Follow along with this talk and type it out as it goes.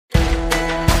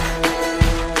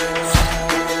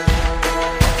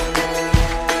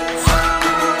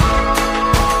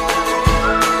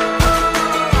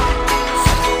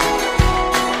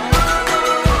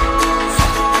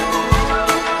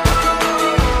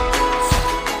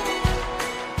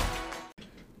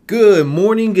Good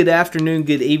morning, good afternoon,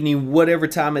 good evening, whatever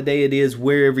time of day it is,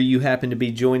 wherever you happen to be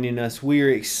joining us. We are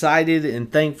excited and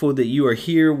thankful that you are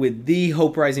here with the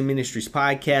Hope Rising Ministries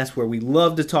podcast, where we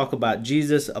love to talk about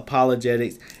Jesus,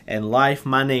 apologetics, and life.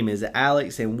 My name is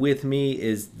Alex, and with me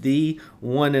is the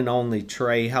one and only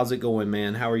Trey. How's it going,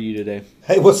 man? How are you today?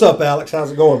 Hey, what's up, Alex?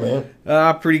 How's it going,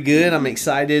 man? Pretty good. I'm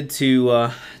excited to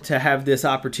have this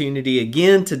opportunity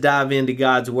again to dive into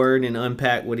God's Word and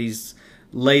unpack what He's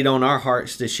laid on our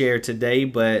hearts to share today.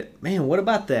 But man, what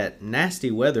about that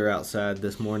nasty weather outside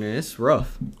this morning? It's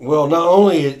rough. Well, not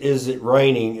only is it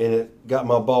raining and it got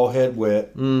my bald head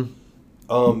wet,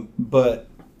 but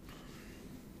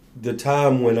the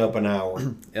time went up an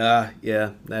hour. Yeah,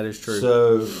 that is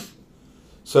true.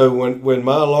 So when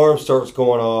my alarm starts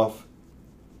going off,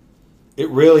 it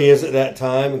really isn't that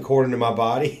time according to my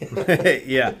body.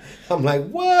 Yeah. I'm like,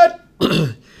 what?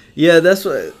 Yeah,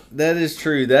 that is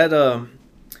true. That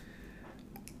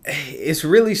it's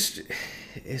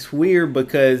weird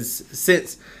because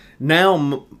since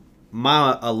now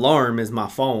my alarm is my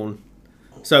phone,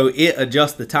 so it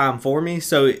adjusts the time for me.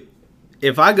 So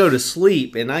if I go to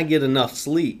sleep and I get enough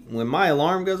sleep, when my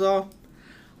alarm goes off,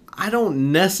 I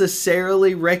don't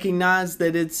necessarily recognize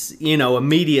that it's,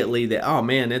 immediately that, oh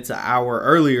man, it's an hour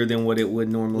earlier than what it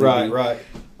would normally be.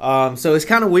 Right. So it's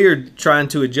kind of weird trying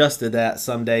to adjust to that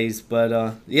some days.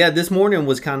 But yeah, this morning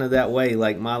was kind of that way.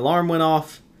 Like my alarm went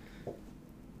off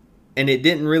and it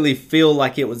didn't really feel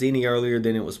like it was any earlier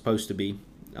than it was supposed to be.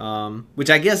 Which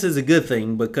I guess is a good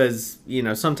thing because,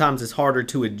 sometimes it's harder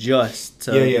to adjust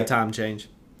to the time change.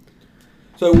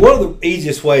 So one of the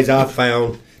easiest ways I've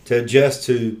found to adjust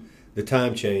to the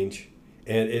time change,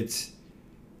 and it's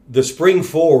the spring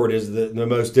forward is the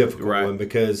most difficult one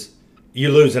because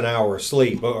you lose an hour of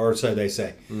sleep, or so they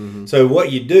say. Mm-hmm. So what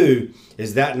you do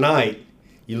is that night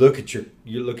you look at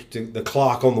the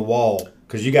clock on the wall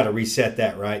because you got to reset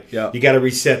that, right? Yeah. You got to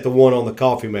reset the one on the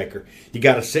coffee maker. You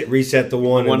got to reset the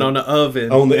one on the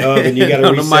oven. On the oven, you got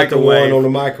to reset the one on the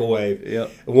microwave. Yep.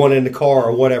 One in the car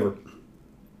or whatever.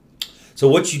 So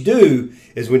what you do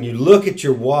is when you look at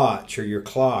your watch or your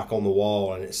clock on the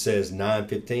wall and it says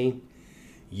 9:15,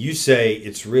 you say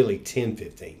it's really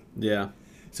 10:15. Yeah.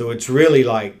 So it's really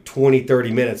like 20,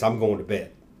 30 minutes, I'm going to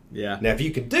bed. Yeah. Now, if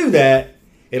you can do that,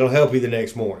 it'll help you the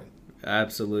next morning.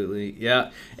 Absolutely.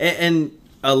 Yeah. And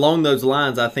along those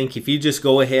lines, I think if you just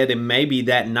go ahead and maybe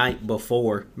that night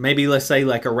before, maybe let's say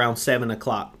like around 7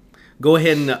 o'clock, go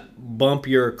ahead and bump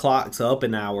your clocks up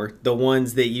an hour, the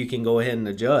ones that you can go ahead and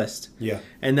adjust. Yeah.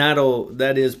 And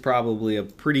that is probably a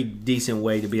pretty decent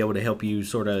way to be able to help you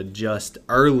sort of adjust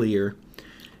earlier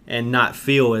and not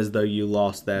feel as though you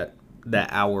lost that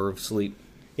hour of sleep.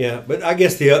 Yeah, but I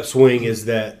guess the upswing is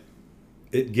that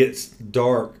it gets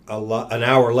dark an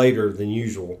hour later than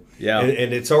usual. Yeah.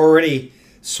 And it's already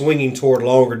swinging toward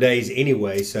longer days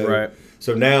anyway. So right.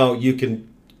 So now you can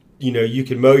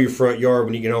mow your front yard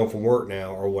when you get home from work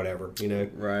now or whatever,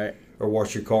 Right. Or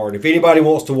wash your car. And if anybody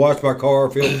wants to wash my car,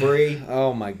 feel free.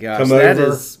 Oh my gosh. Come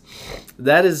over.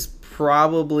 That is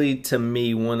probably to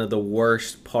me one of the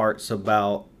worst parts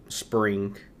about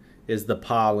spring is the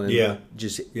pollen. Yeah.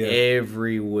 Just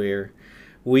everywhere.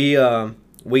 We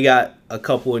got a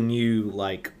couple of new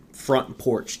like front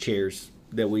porch chairs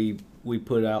that we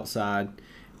put outside,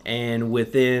 and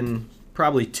within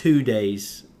probably 2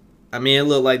 days, I mean, it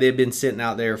looked like they've been sitting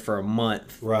out there for a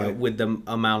month, right, with the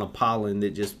amount of pollen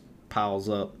that just piles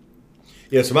up.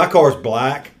 Yeah, so my car's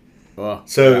black. Oh,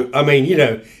 so, yeah. I mean,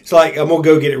 it's like I'm going to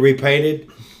go get it repainted.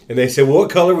 And they said, well, what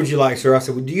color would you like, sir? I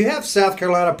said, well, do you have South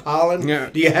Carolina pollen? Yeah.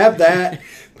 Do you have that?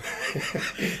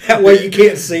 That way you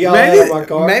can't see all that on my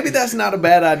car. Maybe that's not a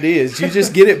bad idea. You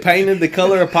just get it painted the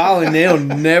color of pollen, they'll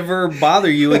never bother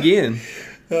you again.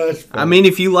 I mean,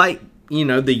 if you like,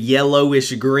 the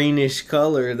yellowish, greenish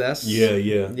color, that's...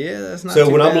 Yeah, that's not so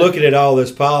too when bad. I'm looking at all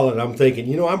this pollen, I'm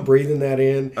thinking, I'm breathing that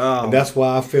in, and that's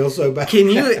why I feel so bad. Can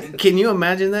you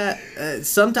imagine that?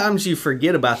 Sometimes you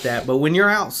forget about that, but when you're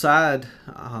outside,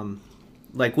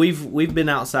 like we've been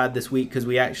outside this week because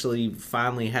we actually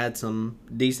finally had some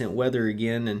decent weather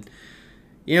again, and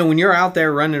when you're out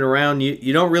there running around,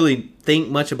 you don't really think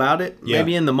much about it,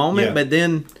 maybe in the moment, but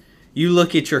then you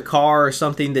look at your car or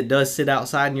something that does sit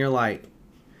outside, and you're like,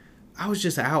 I was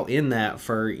just out in that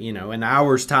for an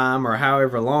hour's time or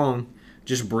however long,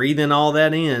 just breathing all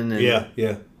that in. And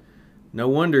yeah. No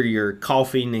wonder you're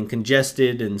coughing and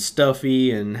congested and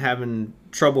stuffy and having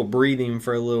trouble breathing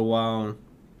for a little while.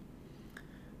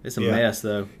 It's a mess,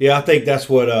 though. Yeah, I think that's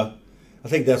what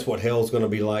hell's going to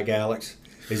be like, Alex.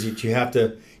 Is that you have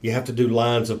to do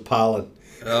lines of pollen.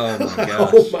 Oh my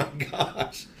gosh! Oh my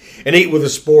gosh! And eat with a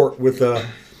sport with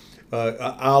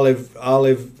olive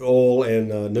oil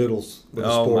and noodles with a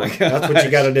my spork. That's what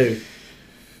you got to do.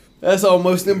 That's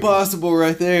almost impossible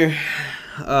right there.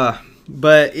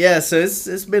 But yeah, so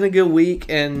it's been a good week,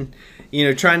 and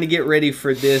trying to get ready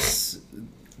for this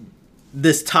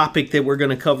topic that we're going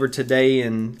to cover today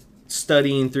and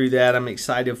studying through that. I'm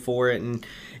excited for it. And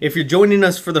if you're joining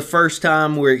us for the first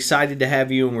time, we're excited to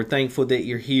have you, and we're thankful that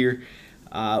you're here.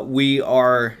 We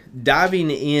are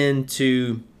diving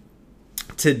into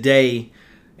today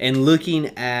and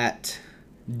looking at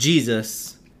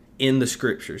Jesus in the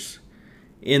Scriptures,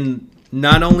 in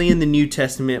not only in the New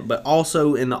Testament but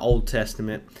also in the Old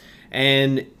Testament.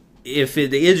 And if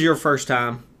it is your first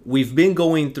time, we've been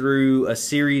going through a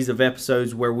series of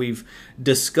episodes where we've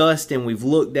discussed and we've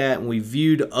looked at and we've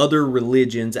viewed other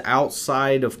religions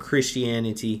outside of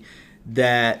Christianity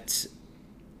that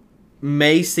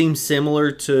may seem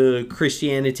similar to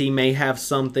Christianity, may have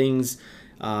some things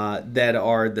that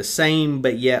are the same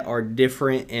but yet are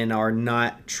different and are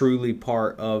not truly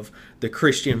part of the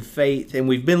Christian faith. And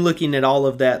we've been looking at all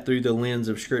of that through the lens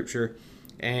of Scripture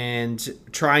and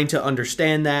trying to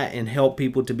understand that and help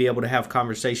people to be able to have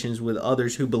conversations with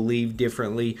others who believe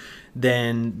differently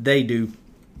than they do.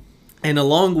 And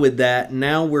along with that,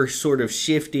 now we're sort of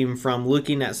shifting from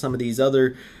looking at some of these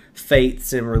other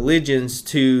faiths and religions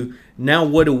to now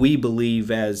what do we believe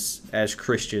as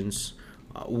Christians?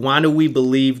 Why do we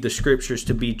believe the Scriptures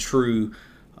to be true?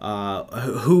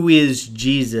 Who is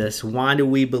Jesus? Why do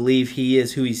we believe He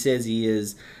is who He says He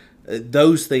is?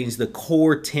 Those things, the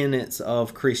core tenets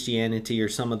of Christianity, are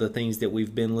some of the things that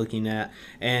we've been looking at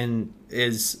and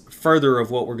is further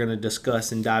of what we're going to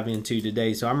discuss and dive into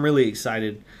today. So I'm really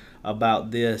excited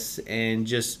about this and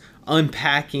just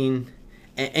unpacking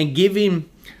and giving,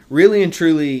 really and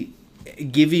truly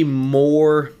giving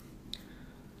more,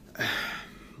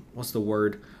 what's the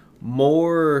word?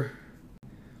 More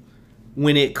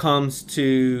when it comes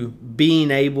to being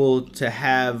able to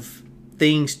have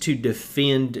things to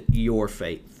defend your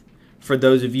faith. For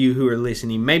those of you who are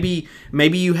listening, maybe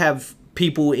you have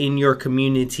people in your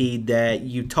community that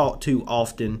you talk to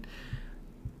often,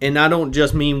 and I don't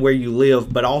just mean where you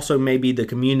live, but also maybe the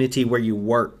community where you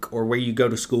work or where you go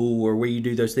to school or where you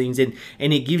do those things, and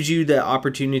it gives you the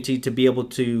opportunity to be able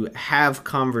to have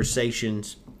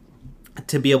conversations,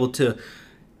 to be able to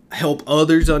help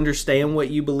others understand what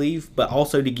you believe, but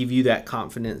also to give you that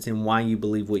confidence in why you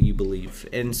believe what you believe.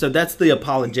 And so that's the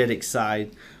apologetic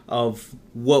side of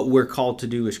what we're called to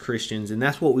do as Christians, and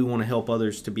that's what we want to help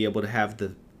others to be able to have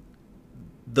the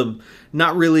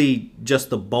not really just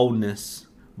the boldness,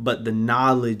 but the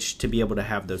knowledge to be able to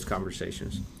have those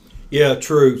conversations. Yeah,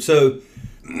 true. So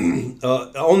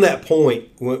on that point,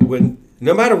 when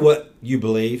no matter what you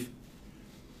believe,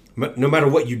 no matter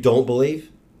what you don't believe,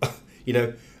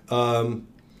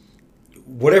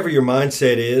 whatever your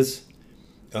mindset is,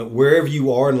 wherever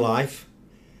you are in life,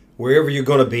 wherever you're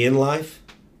going to be in life,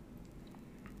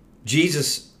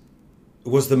 Jesus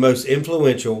was the most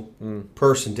influential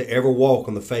person to ever walk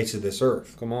on the face of this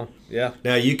earth. Come on. Yeah.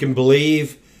 Now, you can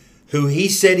believe who He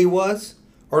said He was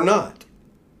or not.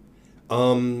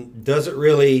 Doesn't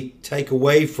really take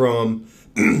away from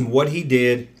what He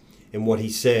did and what He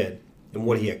said and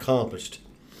what He accomplished.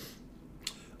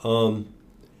 On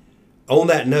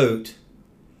that note,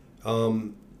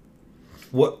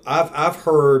 what I've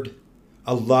heard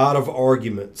a lot of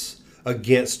arguments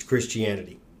against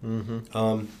Christianity, and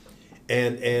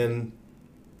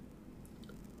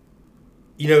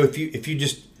if you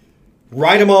just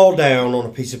write them all down on a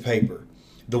piece of paper,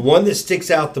 the one that sticks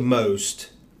out the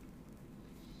most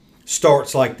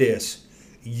starts like this: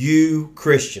 "You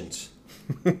Christians."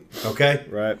 Okay,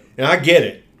 Right. And I get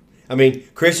it. I mean,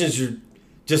 Christians are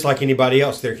just like anybody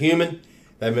else. They're human.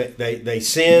 They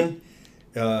sin.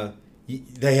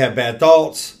 They have bad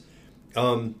thoughts.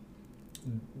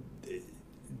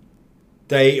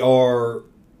 They are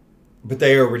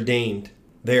redeemed.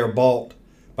 They are bought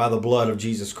by the blood of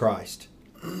Jesus Christ.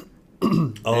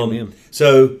 Amen.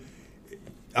 So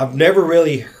I've never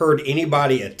really heard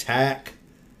anybody attack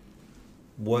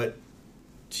what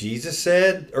Jesus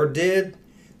said or did.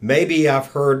 Maybe I've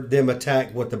heard them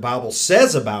attack what the Bible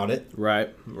says about it. Right.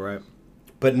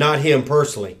 But not Him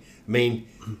personally. I mean,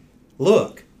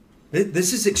 look,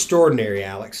 this is extraordinary,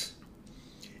 Alex.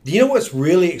 Do you know what's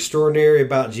really extraordinary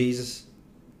about Jesus?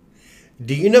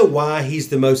 Do you know why He's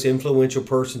the most influential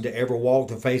person to ever walk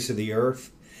the face of the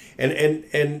earth?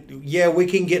 And yeah, we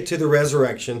can get to the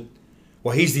resurrection.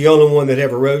 Well, He's the only one that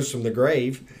ever rose from the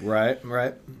grave. Right.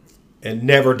 And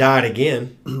never died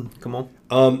again. Come on.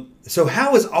 So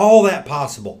how is all that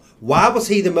possible? Why was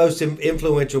He the most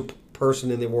influential person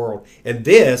in the world? And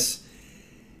this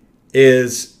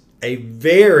is a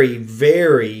very,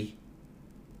 very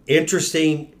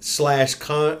interesting /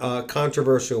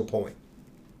 controversial point.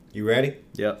 You ready?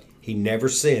 Yep. He never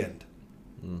sinned.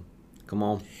 Come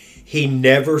on. He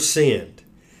never sinned.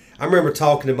 I remember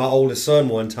talking to my oldest son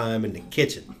one time in the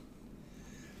kitchen.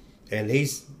 And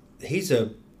he's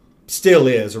still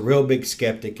is a real big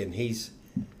skeptic, and he's,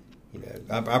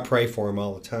 I pray for him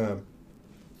all the time.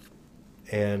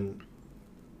 And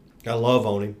I love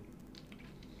on him.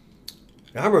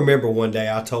 I remember one day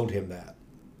I told him that.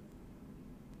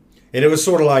 And it was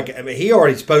sort of like, he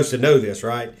already supposed to know this,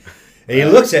 right? And he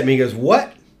looks at me and goes,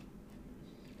 what?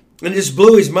 And it just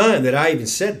blew his mind that I even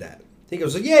said that. He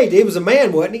goes, yeah, he did. He was a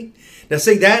man, wasn't he? Now,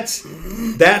 see,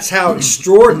 that's how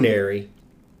extraordinary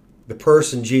the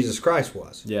person Jesus Christ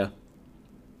was. Yeah.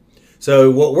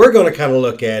 So what we're going to kind of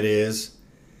look at is,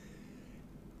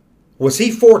 was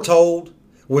he foretold?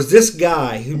 Was this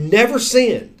guy who never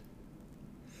sinned,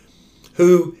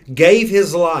 who gave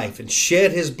his life and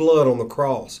shed his blood on the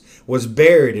cross, was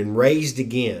buried and raised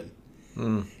again,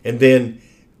 and then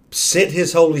sent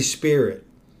his Holy Spirit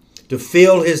to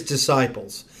fill his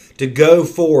disciples, to go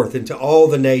forth into all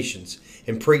the nations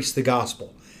and preach the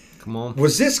gospel? Come on.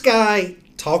 Was this guy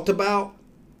talked about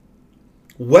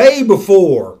way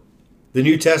before the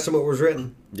New Testament was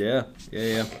written? Yeah.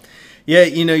 Yeah,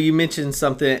 you mentioned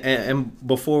something, and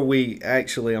before we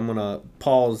actually, I'm going to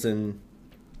pause and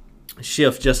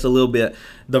shift just a little bit.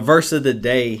 The verse of the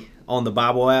day on the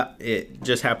Bible app, it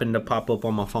just happened to pop up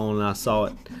on my phone, and I saw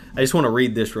it. I just want to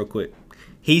read this real quick.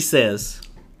 He says,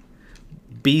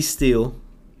 "Be still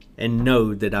and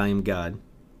know that I am God.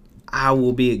 I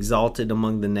will be exalted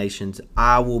among the nations.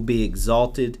 I will be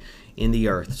exalted in the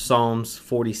earth." Psalms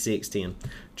 46:10.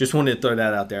 Just wanted to throw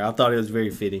that out there. I thought it was very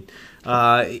fitting.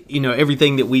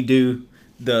 Everything that we do,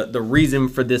 the reason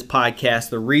for this podcast,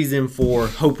 the reason for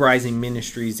Hope Rising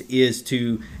Ministries is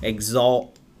to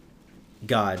exalt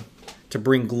God, to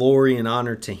bring glory and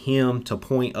honor to Him, to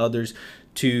point others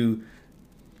to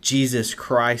Jesus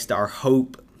Christ, our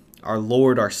hope, our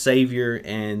Lord, our Savior,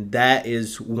 and that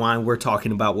is why we're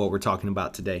talking about what we're talking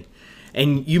about today.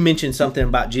 And you mentioned something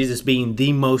about Jesus being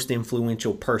the most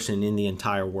influential person in the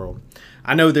entire world.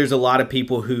 I know there's a lot of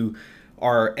people who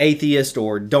are atheist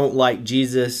or don't like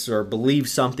Jesus or believe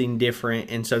something different,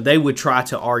 and so they would try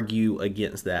to argue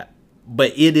against that.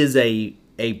 But it is a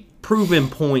proven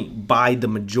point by the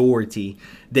majority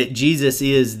that Jesus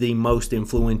is the most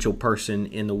influential person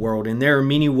in the world. And there are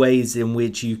many ways in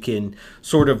which you can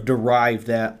sort of derive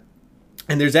that.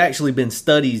 And there's actually been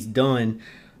studies done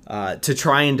to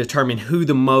try and determine who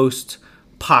the most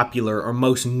popular or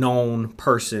most known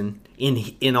person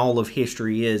in all of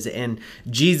history is. And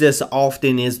Jesus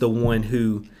often is the one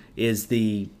who is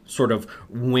the sort of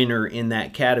winner in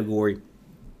that category.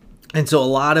 And so a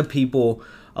lot of people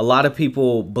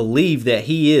believe that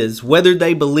he is, whether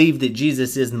they believe that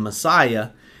Jesus is the Messiah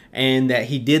and that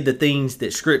he did the things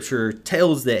that Scripture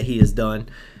tells that he has done,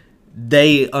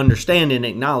 they understand and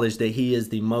acknowledge that he is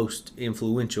the most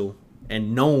influential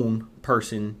and known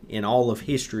person in all of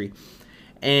history.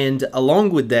 And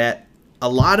along with that, a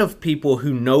lot of people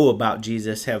who know about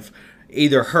Jesus have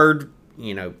either heard,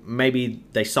 maybe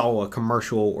they saw a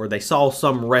commercial or they saw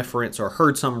some reference or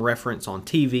heard some reference on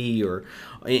TV or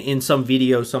in some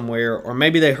video somewhere, or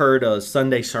maybe they heard a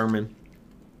Sunday sermon.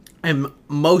 And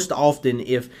most often,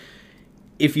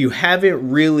 if you haven't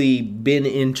really been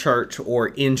in church or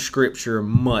in Scripture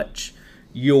much,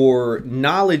 your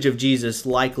knowledge of Jesus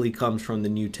likely comes from the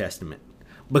New Testament,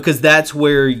 because that's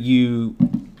where you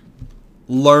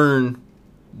learn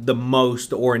the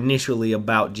most or initially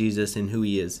about Jesus and who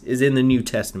he is in the New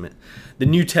Testament. The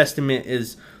New Testament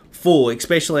is full,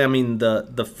 especially,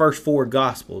 the first four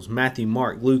Gospels, Matthew,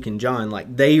 Mark, Luke, and John,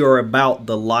 like they are about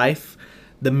the life,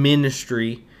 the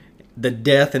ministry, the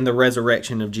death, and the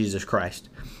resurrection of Jesus Christ.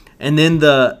 And then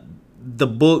the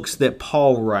books that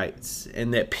Paul writes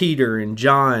and that Peter and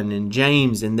John and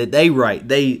James and that they write,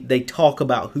 they talk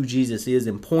about who Jesus is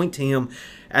and point to him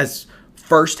as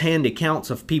first-hand accounts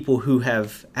of people who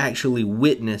have actually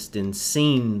witnessed and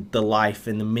seen the life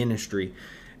and the ministry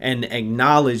and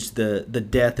acknowledged the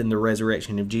death and the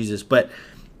resurrection of Jesus. But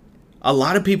a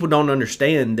lot of people don't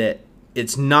understand that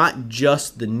it's not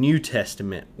just the New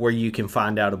Testament where you can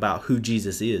find out about who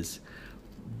Jesus is,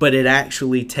 but it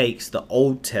actually takes the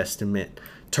Old Testament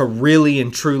to really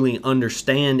and truly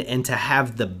understand and to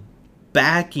have the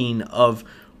backing of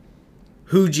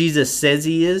who Jesus says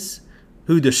he is,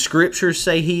 who the Scriptures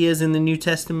say he is in the New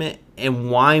Testament, and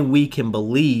why we can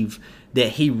believe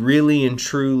that he really and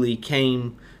truly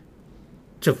came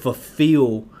to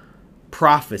fulfill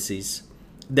prophecies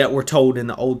that were told in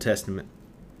the Old Testament.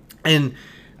 And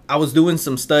I was doing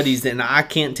some studies, and I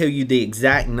can't tell you the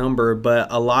exact number, but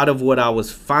a lot of what I was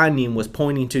finding was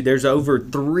pointing to there's over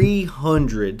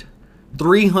 300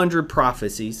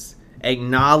 prophecies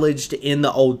acknowledged in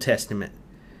the Old Testament.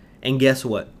 And guess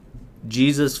what?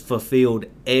 Jesus fulfilled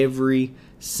every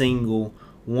single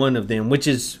one of them, which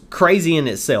is crazy in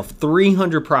itself.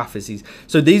 300 prophecies.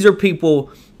 So these are people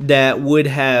that would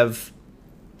have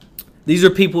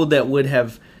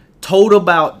told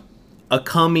about a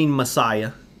coming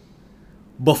Messiah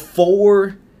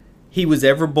before he was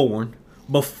ever born,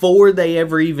 before they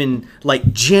ever even,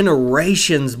 like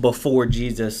generations before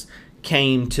Jesus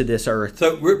came to this earth.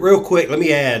 So real quick, let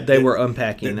me add. They were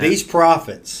unpacking that. These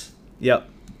prophets Yep.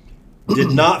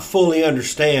 did not fully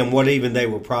understand what even they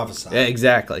were prophesying. Yeah,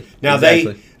 exactly. Now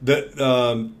exactly.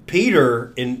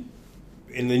 Peter in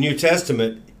the New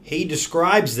Testament, he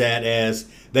describes that as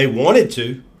they wanted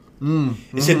to.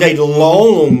 He said they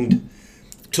longed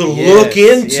to look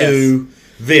into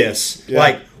this. Yeah.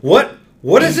 Like, what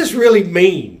does this really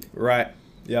mean? Right.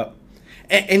 Yep.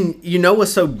 And you know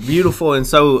what's so beautiful and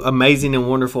so amazing and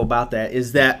wonderful about that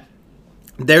is that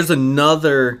there's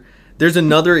another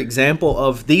example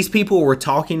of these people were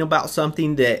talking about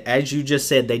something that, as you just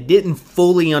said, they didn't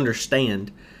fully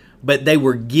understand, but they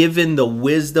were given the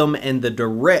wisdom and the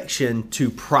direction to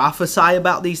prophesy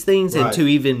about these things and to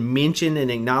even mention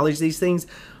and acknowledge these things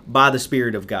by the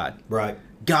Spirit of God. Right.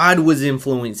 God was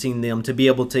influencing them to be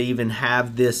able to even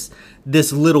have this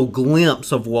little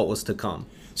glimpse of what was to come.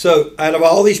 So, out of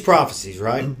all these prophecies,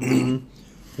 right,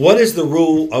 what is the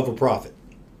rule of a prophet?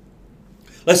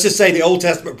 Let's just say the Old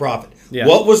Testament prophet. Yeah.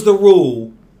 What was the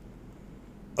rule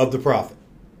of the prophet?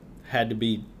 Had to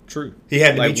be true. He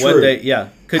had to be true.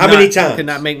 How many times? Could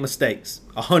not make mistakes.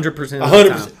 100% of the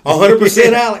time.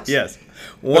 100%, Alex? Yes.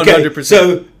 100%. Okay,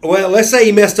 so, let's say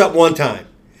he messed up one time.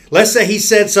 Let's say he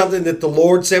said something that the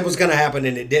Lord said was going to happen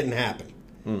and it didn't happen.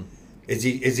 Is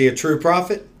he a true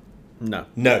prophet? No.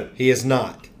 No, he is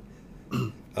not.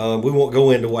 We won't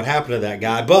go into what happened to that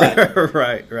guy, but...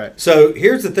 Right. So,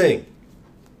 here's the thing.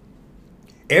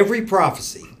 Every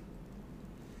prophecy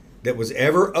that was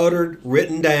ever uttered,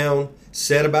 written down,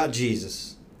 said about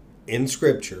Jesus in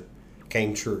Scripture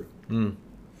came true. Yeah.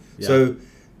 So,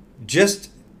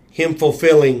 just him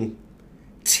fulfilling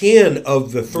 10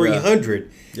 of the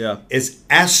 300 is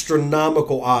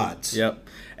astronomical odds. Yep.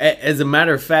 As a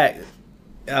matter of fact,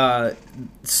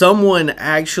 someone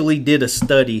actually did a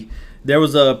study. There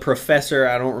was a professor,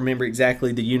 I don't remember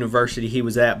exactly the university he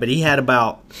was at, but he had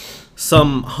about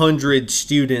some 100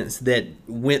 students that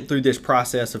went through this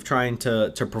process of trying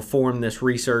to perform this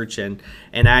research and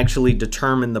actually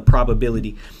determine the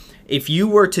probability. If you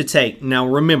were to take, now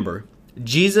remember,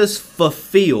 Jesus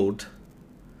fulfilled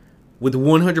with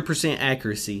 100%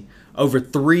 accuracy over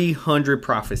 300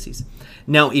 prophecies.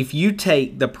 Now, if you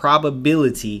take the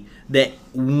probability that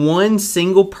one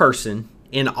single person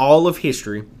in all of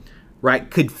history, right,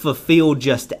 could fulfill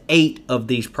just 8 of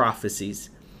these prophecies,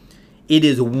 it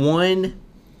is 1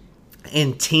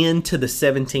 in 10 to the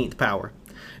 17th power.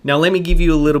 Now, let me give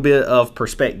you a little bit of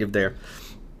perspective there.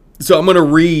 So I'm going to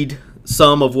read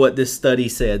some of what this study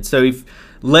said. So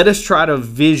let us try to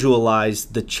visualize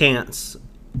the chance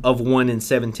of 1 in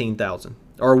 17,000,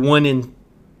 or 1 in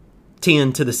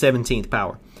 10 to the 17th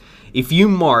power. If you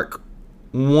mark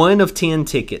 1 of 10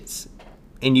 tickets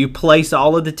and you place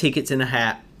all of the tickets in a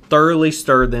hat, thoroughly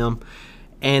stir them,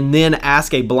 and then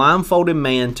ask a blindfolded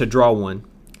man to draw one,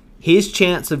 his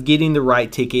chance of getting the right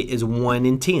ticket is 1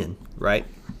 in 10, right?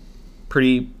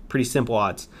 Pretty simple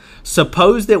odds.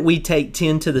 Suppose that we take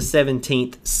 10 to the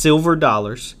 17th silver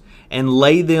dollars and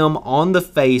lay them on the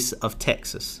face of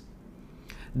Texas.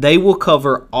 They will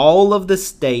cover all of the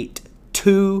state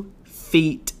 2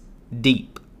 feet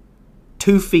deep.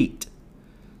 2 feet.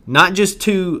 Not just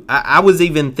 2, I was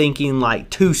even thinking like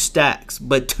 2 stacks,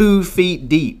 but 2 feet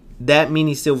deep. That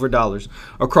many silver dollars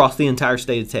across the entire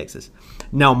state of Texas.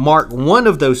 Now mark 1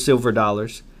 of those silver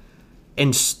dollars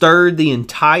and stir the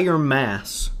entire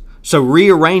mass. So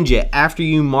rearrange it after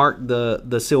you mark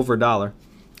the silver dollar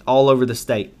all over the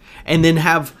state. And then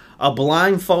have a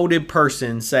blindfolded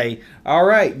person say, all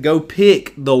right, go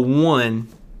pick the one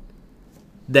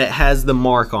that has the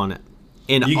mark on it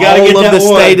in all of the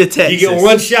state of Texas. You get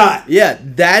 1 shot. Yeah,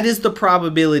 that is the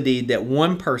probability that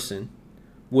one person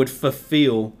would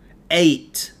fulfill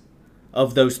 8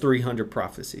 of those 300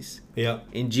 prophecies. Yeah.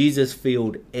 And Jesus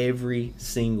filled every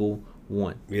single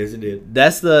one. Yes, it did.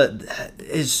 That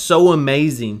is so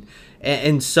amazing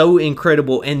and so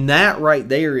incredible. And that right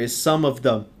there is some of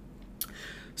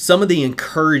the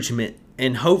encouragement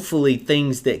and hopefully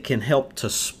things that can help to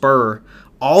spur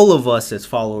all of us as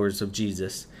followers of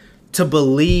Jesus to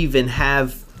believe and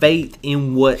have faith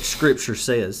in what Scripture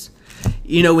says.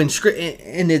 You know, and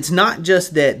it's not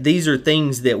just that these are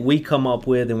things that we come up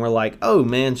with and we're like, oh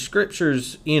man,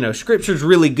 Scripture's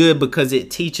really good because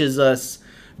it teaches us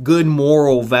good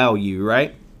moral value,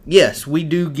 right? Yes, we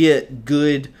do get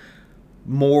good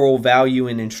moral value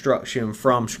and instruction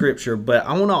from Scripture, but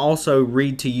I want to also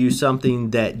read to you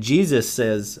something that Jesus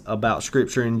says about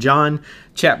Scripture in John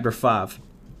chapter 5.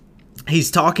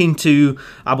 He's talking to,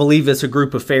 I believe it's a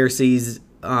group of Pharisees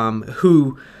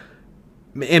who,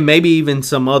 and maybe even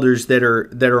some others that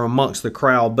are amongst the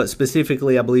crowd, but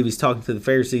specifically I believe he's talking to the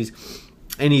Pharisees,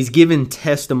 and he's giving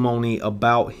testimony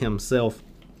about himself.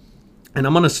 And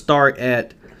I'm going to start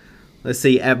at,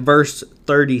 at verse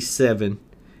 37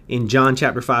 in John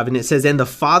chapter 5, and it says, "And the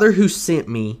Father who sent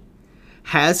me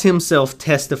has himself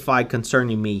testified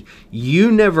concerning me. You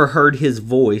never heard his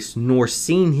voice, nor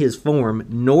seen his form,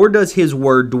 nor does his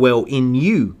word dwell in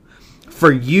you.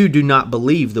 For you do not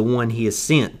believe the one he has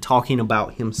sent," talking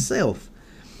about himself.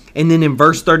 And then in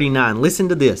verse 39, listen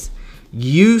to this.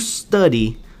 "You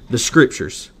study the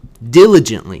Scriptures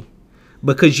diligently,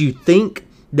 because you think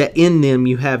that in them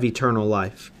you have eternal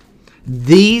life.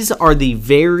 These are the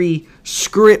very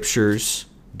Scriptures,"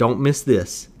 don't miss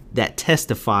this, "that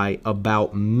testify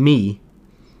about me,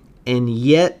 and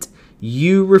yet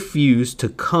you refuse to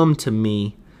come to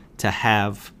me to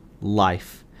have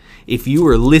life." If you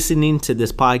are listening to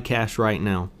this podcast right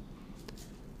now,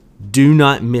 do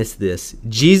not miss this.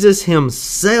 Jesus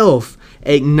himself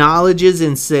acknowledges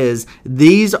and says,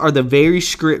 these are the very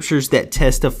Scriptures that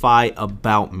testify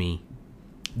about me.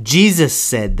 Jesus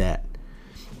said that.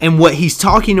 And what he's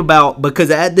talking about, because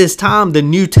at this time the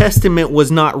New Testament was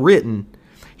not written,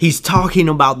 he's talking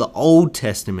about the Old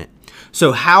Testament.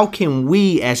 So how can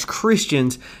we as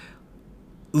Christians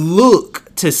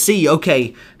look to see,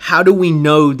 okay, how do we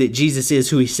know that Jesus is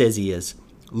who he says he is?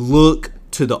 Look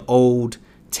to the Old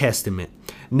Testament.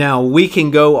 Now, we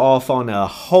can go off on a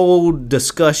whole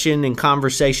discussion and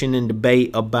conversation and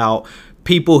debate about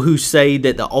people who say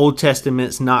that the Old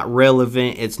Testament's not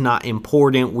relevant, it's not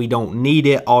important, we don't need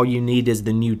it, all you need is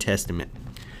the New Testament.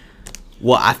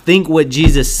 Well, I think what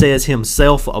Jesus says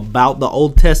himself about the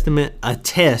Old Testament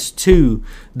attests to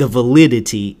the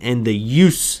validity and the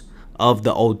use of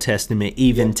the Old Testament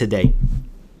even today.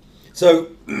 So,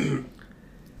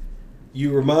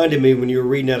 you reminded me when you were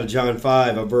reading out of John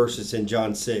 5, a verse that's in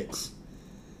John 6.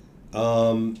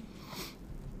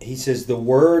 He says, the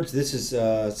words, this is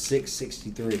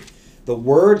 6:63. "The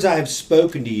words I have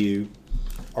spoken to you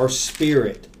are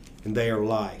spirit, and they are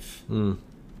life."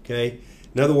 Okay?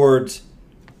 In other words,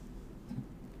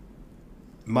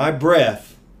 my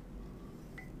breath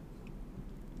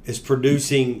is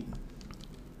producing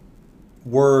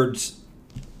words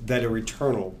that are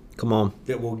eternal. Come on.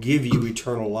 That will give you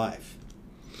eternal life.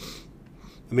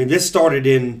 I mean, this started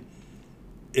in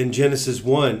Genesis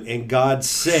 1, and God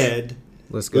said,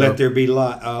 "Let's go. Let there be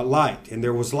light," and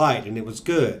there was light, and it was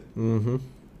good. Mm-hmm.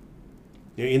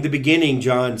 In the beginning,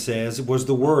 John says, it was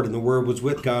the Word, and the Word was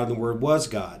with God, and the Word was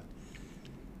God.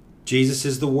 Jesus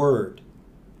is the Word.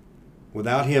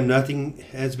 Without him, nothing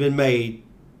has been made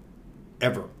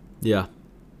ever. Yeah.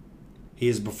 He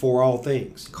is before all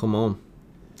things. Come on.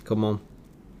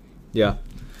 Yeah.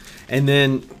 And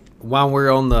then while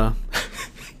we're on the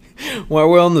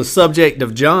subject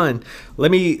of John, let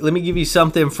me give you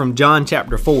something from John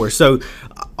chapter 4. So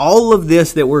all of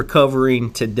this that we're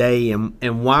covering today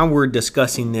and why we're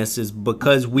discussing this is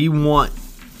because we want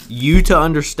you to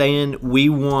understand, we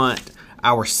want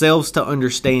ourselves to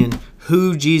understand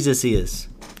who Jesus is,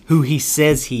 who he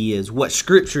says he is, what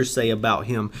Scriptures say about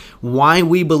him, why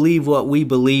we believe what we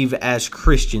believe as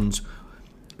Christians,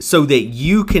 so that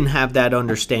you can have that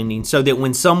understanding, so that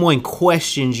when someone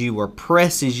questions you or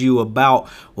presses you about,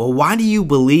 well, why do you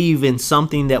believe in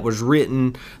something that was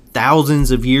written thousands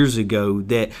of years ago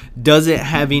that doesn't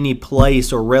have any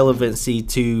place or relevancy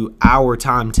to our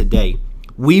time today?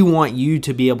 We want you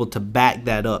to be able to back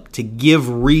that up, to give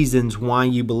reasons why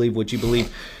you believe what you believe.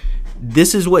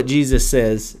 This is what Jesus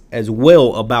says as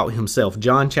well about himself.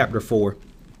 John chapter 4,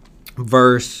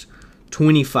 verse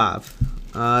 25.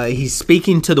 He's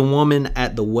speaking to the woman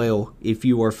at the well, if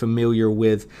you are familiar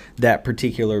with that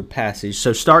particular passage.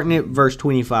 So starting at verse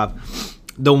 25,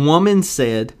 the woman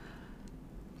said,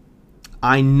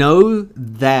 "I know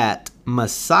that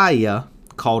Messiah,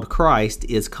 called Christ,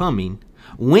 is coming.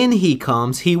 When he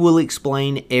comes, he will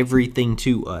explain everything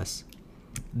to us."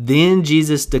 Then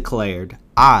Jesus declared,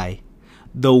 "I,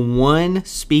 the one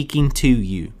speaking to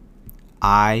you,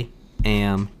 I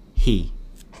am he."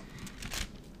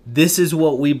 This is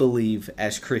what we believe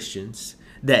as Christians,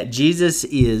 that Jesus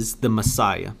is the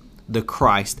Messiah, the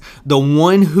Christ, the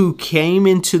one who came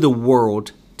into the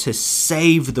world to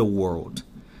save the world,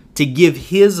 to give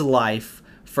his life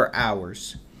for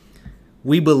ours.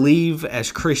 We believe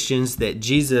as Christians that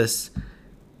Jesus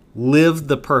lived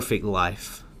the perfect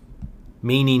life,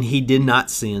 meaning he did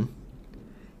not sin.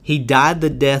 He died the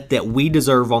death that we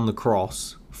deserve on the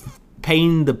cross,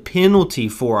 paying the penalty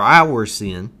for our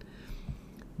sin.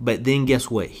 But then guess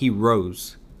what? He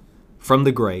rose from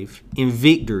the grave in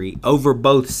victory over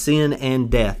both sin and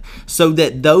death, so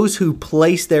that those who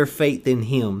place their faith in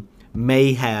him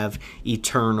may have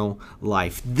eternal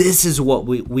life. This is what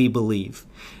we believe.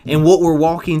 And what we're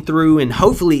walking through, and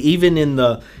hopefully even in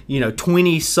the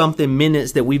 20-something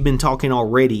minutes that we've been talking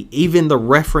already, even the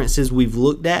references we've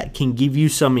looked at can give you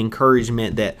some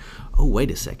encouragement that, oh,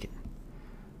 wait a second.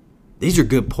 These are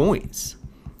good points.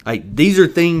 Like, these are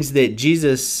things that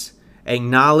Jesus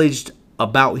acknowledged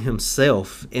about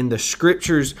himself, and the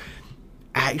scriptures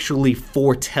actually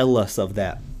foretell us of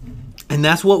that. And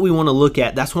that's what we want to look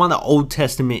at. That's why the Old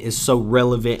Testament is so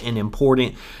relevant and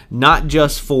important, not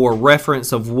just for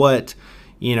reference of what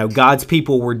God's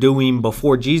people were doing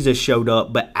before Jesus showed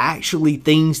up, but actually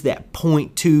things that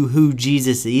point to who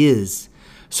Jesus is,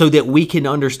 so that we can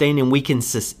understand and we can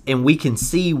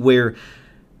see where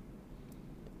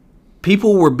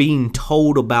people were being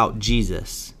told about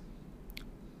Jesus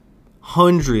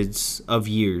hundreds of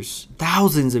years,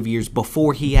 thousands of years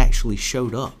before he actually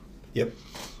showed up. Yep.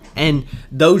 And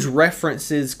those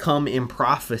references come in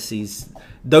prophecies.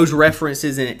 Those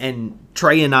references, and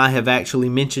Trey and I have actually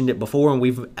mentioned it before, and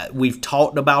we've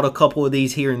talked about a couple of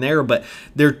these here and there, but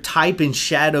they're type and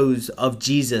shadows of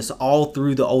Jesus all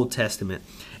through the Old Testament.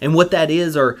 And what that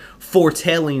is are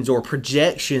foretellings or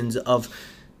projections of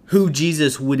who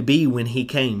Jesus would be when he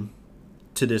came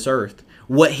to this earth,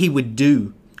 what he would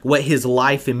do, what his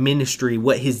life and ministry,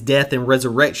 what his death and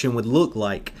resurrection would look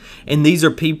like. And these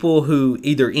are people who,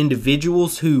 either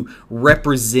individuals who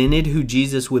represented who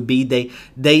Jesus would be,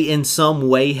 they in some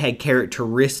way had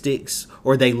characteristics,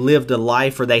 or they lived a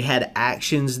life, or they had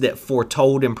actions that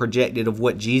foretold and projected of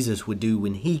what Jesus would do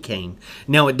when he came.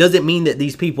 Now, it doesn't mean that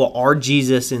these people are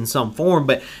Jesus in some form,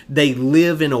 but they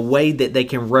live in a way that they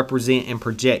can represent and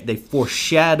project. They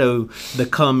foreshadow the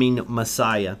coming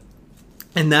Messiah.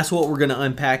 And that's what we're going to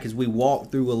unpack as we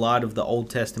walk through a lot of the Old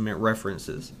Testament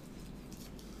references.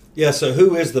 Yeah, so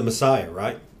who is the Messiah,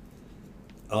 right?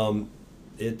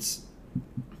 It's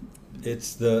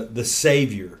the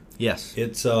Savior. Yes.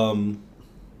 It's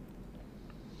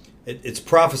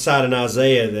prophesied in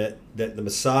Isaiah that the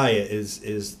Messiah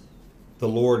is the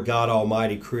Lord God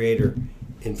Almighty, Creator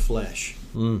in flesh.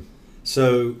 Mm.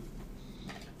 So,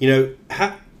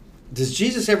 does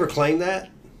Jesus ever claim that?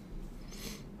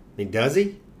 I mean, does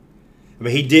he? I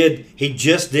mean, he did. He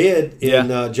just did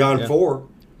in John 4.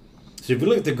 So if you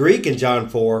look at the Greek in John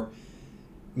 4,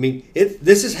 I mean,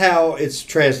 this is how it's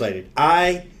translated.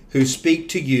 I who speak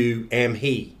to you am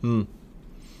he. Mm.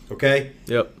 Okay?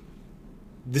 Yep.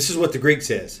 This is what the Greek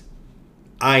says.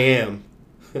 I am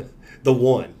the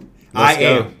one. I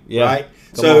am. Yeah. Right?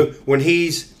 So when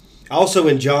he's also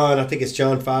in John, I think it's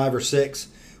John 5 or 6,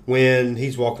 when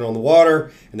he's walking on the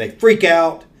water and they freak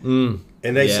out. Mm.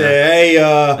 And they say,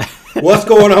 hey, what's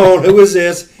going on? Who is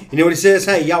this? You know what he says?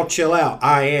 Hey, y'all chill out.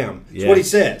 I am. That's what he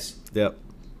says. Yep.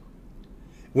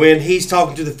 When he's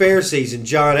talking to the Pharisees in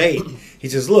John 8, he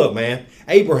says, look, man,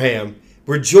 Abraham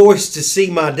rejoiced to see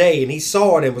my day, and he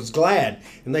saw it and was glad.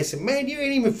 And they said, man, you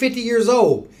ain't even 50 years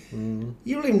old. Mm-hmm.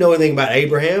 You don't even know anything about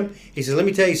Abraham. He says, let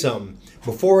me tell you something.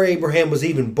 Before Abraham was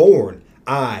even born,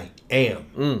 I am.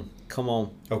 Mm. Come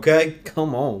on. Okay?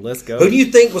 Come on. Let's go. Who do you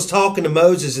think was talking to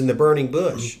Moses in the burning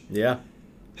bush? Yeah.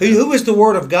 Who is the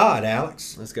Word of God,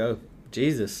 Alex? Let's go.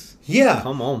 Jesus. Yeah.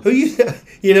 Come on. Who is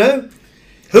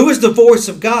the voice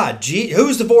of God? Who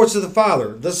is the voice of the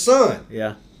Father? The Son.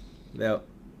 Yeah. Yep.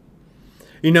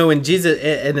 And Jesus,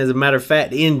 and as a matter of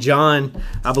fact, in John,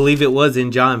 I believe it was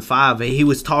in John 5, he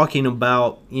was talking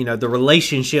about, the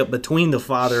relationship between the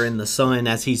Father and the Son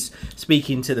as he's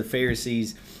speaking to the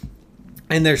Pharisees.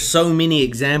 And there's so many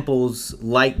examples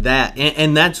like that.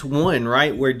 And that's one,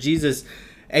 right, where Jesus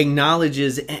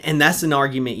acknowledges, and that's an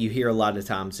argument you hear a lot of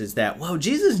times, is that, well,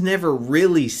 Jesus never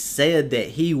really said that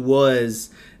he was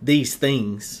these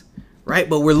things, right?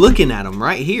 But we're looking at them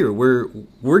right here.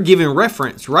 We're giving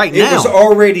reference right now. It was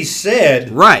already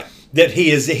said, right, that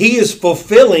he is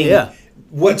fulfilling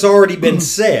what's already been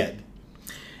said.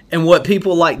 And what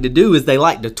people like to do is they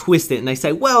like to twist it, and they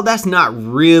say, well, that's not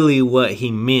really what he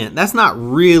meant. That's not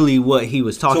really what he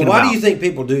was talking about. So why do you think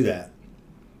people do that?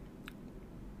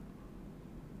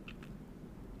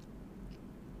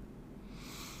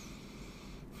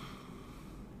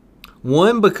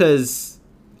 One, because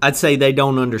I'd say they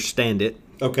don't understand it.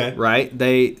 Okay. Right?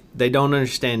 They don't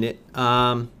understand it.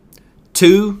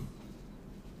 Two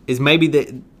is maybe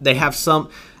they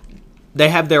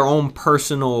have their own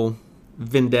personal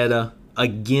vendetta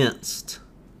against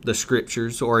the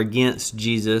scriptures or against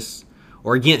Jesus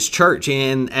or against church,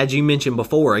 and as you mentioned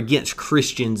before, against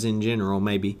Christians in general,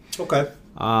 maybe. Okay.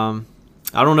 I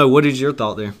don't know. What is your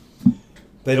thought there?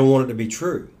 They don't want it to be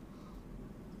true.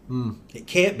 It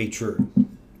can't be true.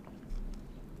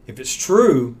 If it's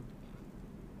true,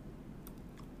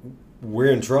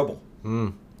 we're in trouble.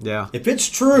 Yeah. If it's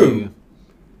true,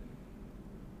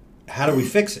 how do we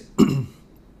fix it?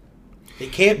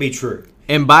 It can't be true.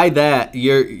 And by that,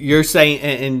 you're saying,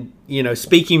 and you know,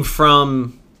 speaking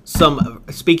from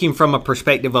a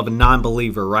perspective of a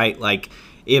non-believer, right? Like,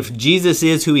 if Jesus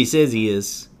is who he says he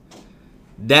is,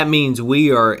 that means we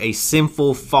are a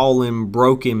sinful, fallen,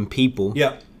 broken people.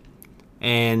 Yep.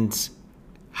 And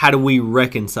how do we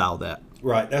reconcile that?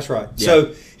 Right, that's right. Yeah.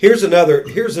 So here's another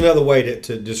way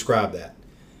to describe that.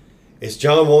 It's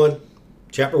John 1,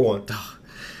 chapter 1.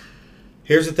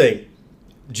 Here's the thing.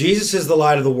 Jesus is the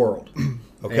light of the world.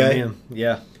 Okay? Amen.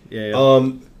 Yeah.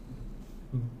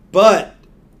 But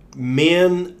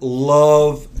men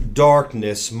love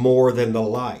darkness more than the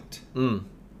light.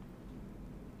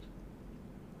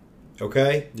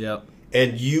 Okay? Yep.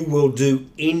 And you will do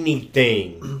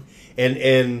anything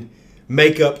and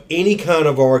make up any kind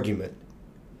of argument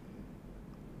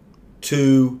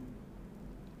to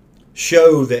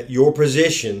show that your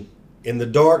position in the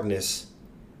darkness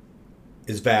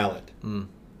is valid.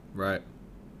 Right.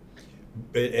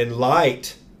 And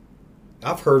light,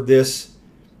 I've heard this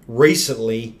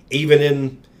recently, even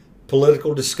in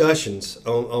political discussions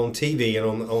on TV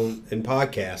and in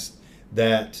podcasts,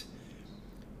 that,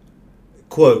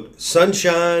 quote,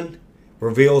 sunshine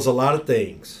reveals a lot of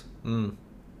things. And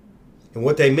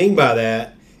what they mean by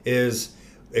that is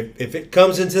if it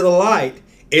comes into the light,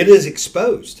 it is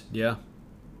exposed. Yeah.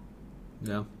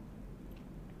 Yeah.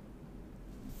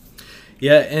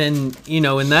 Yeah, and you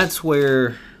know, and that's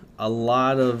where a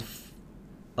lot of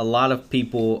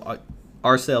people,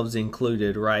 ourselves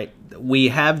included, right? We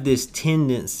have this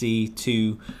tendency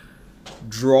to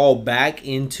draw back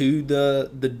into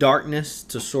the darkness,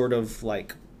 to sort of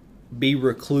like be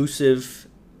reclusive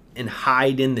and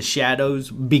hide in the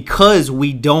shadows, because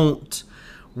we don't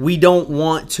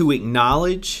want to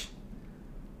acknowledge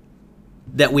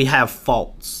that we have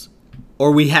faults,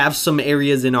 or we have some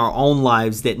areas in our own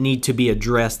lives that need to be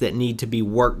addressed, that need to be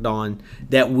worked on,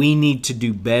 that we need to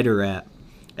do better at.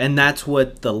 And that's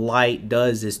what the light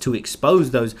does, is to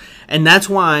expose those. And that's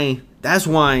why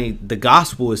the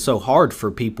gospel is so hard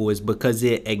for people, is because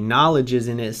it acknowledges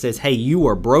and it says, hey, you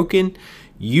are broken,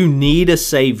 you need a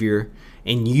savior,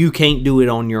 and you can't do it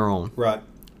on your own. Right.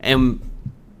 And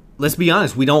let's be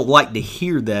honest, we don't like to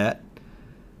hear that.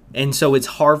 And so it's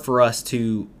hard for us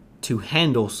to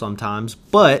handle sometimes.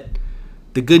 But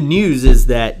the good news is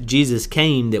that Jesus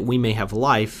came that we may have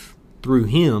life through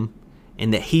him,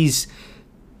 and that he's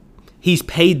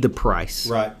paid the price.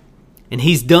 Right. And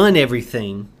he's done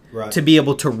everything right. to be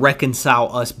able to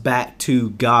reconcile us back to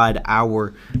God,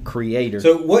 our Creator.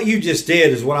 So what you just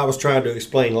did is what I was trying to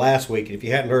explain last week. If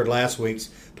you hadn't heard last week's,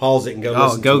 pause it and go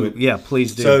listen to it. Yeah,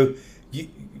 please do. So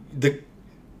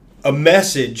a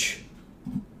message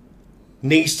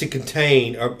needs to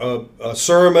contain a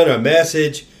sermon, a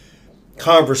message,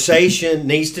 conversation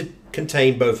needs to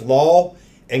contain both law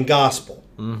and gospel.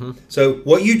 Mm-hmm. So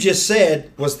what you just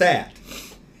said was that.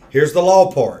 Here's the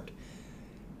law part.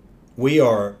 We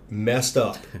are messed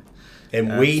up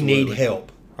and we need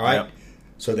help. All right? Yep.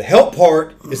 So the help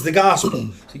part is the gospel.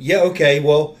 So, yeah, okay,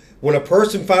 well, when a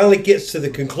person finally gets to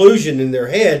the conclusion in their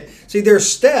head, see, there's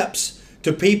steps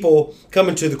to people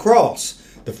coming to the cross.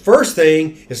 The first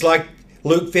thing is like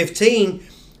Luke 15,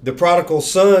 the prodigal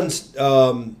son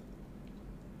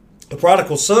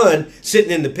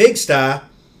sitting in the pigsty.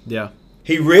 Yeah.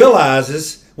 He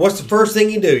realizes, what's the first thing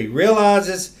he do? He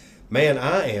realizes, man,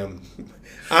 I am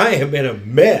in a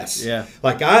mess. Yeah.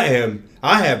 Like I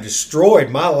have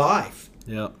destroyed my life.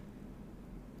 Yeah.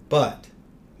 But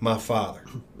my Father.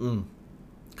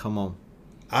 Come on.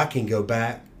 I can go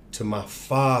back to my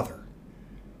Father.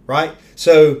 Right?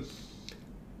 So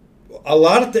a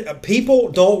lot of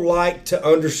people don't like to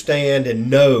understand and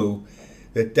know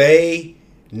that they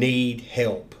need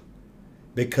help,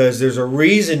 because there's a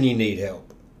reason you need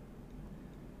help,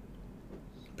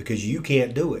 because you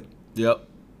can't do it. Yep.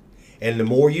 And the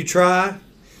more you try,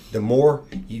 the more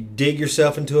you dig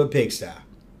yourself into a pigsty.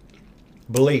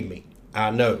 Believe me,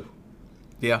 I know.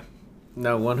 Yeah.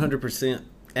 No, 100%.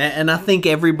 And I think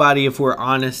everybody, if we're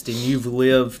honest and you've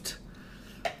lived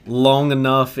long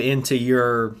enough into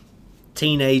your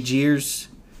teenage years,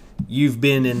 you've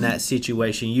been in that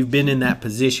situation. You've been in that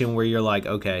position where you're like,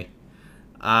 okay,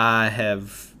 I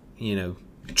have,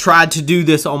 tried to do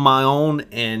this on my own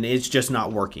and it's just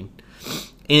not working.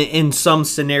 In some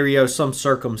scenario, some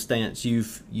circumstance,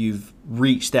 you've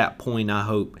reached that point, I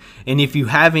hope. And if you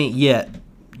haven't yet,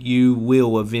 you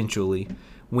will eventually.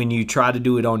 When you try to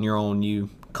do it on your own, you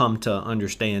come to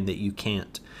understand that you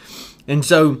can't. And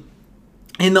so,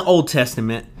 in the Old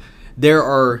Testament, there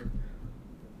are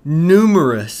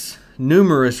numerous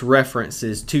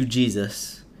references to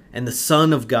Jesus and the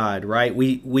Son of God, right?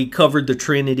 We covered the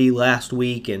Trinity last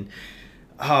week, and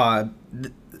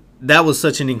that was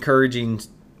such an encouraging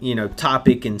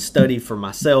topic and study for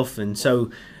myself. And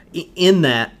so in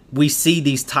that, we see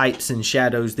these types and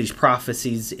shadows, these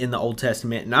prophecies in the Old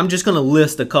Testament. And I'm just going to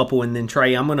list a couple, and then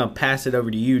Trey, I'm going to pass it over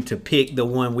to you to pick the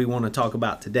one we want to talk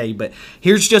about today. But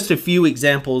here's just a few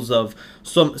examples of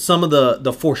some of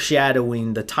the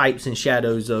foreshadowing, the types and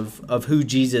shadows of who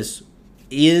Jesus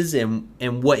is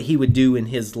and what he would do in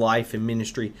his life and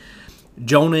ministry.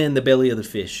 Jonah in the belly of the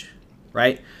fish,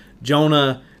 right?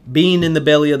 Jonah being in the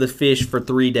belly of the fish for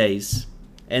 3 days,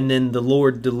 and then the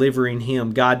Lord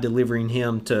God delivering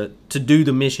him to do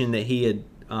the mission that he had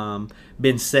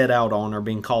been set out on or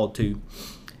been called to.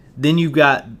 Then you've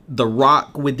got the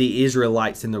rock with the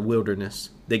Israelites in the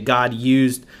wilderness that God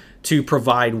used to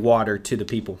provide water to the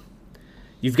people.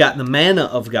 You've got the manna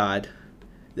of God,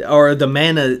 or the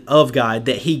manna of God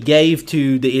that he gave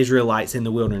to the Israelites in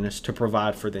the wilderness to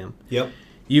provide for them. Yep.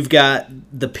 You've got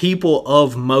the people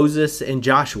of Moses and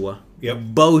Joshua, yep,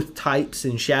 both types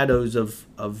and shadows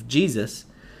of Jesus.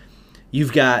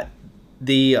 You've got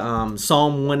the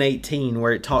Psalm 118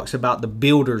 where it talks about the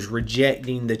builders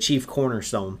rejecting the chief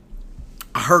cornerstone.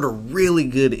 I heard a really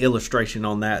good illustration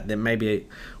on that maybe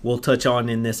we'll touch on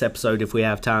in this episode if we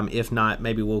have time. If not,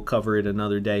 maybe we'll cover it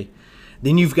another day.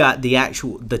 Then you've got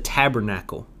the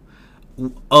tabernacle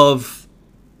of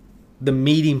the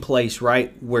meeting place,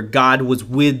 right, where God was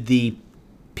with the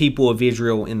people of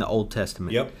Israel in the Old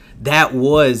Testament. Yep. That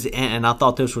was, and I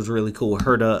thought this was really cool. I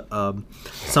heard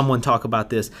someone talk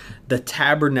about this. The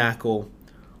tabernacle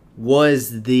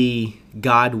was the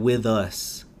God with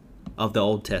us of the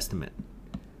Old Testament,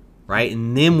 right?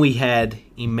 And then we had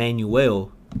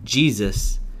Emmanuel,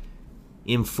 Jesus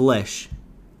in flesh,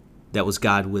 that was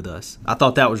God with us. I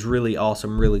thought that was really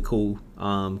awesome, really cool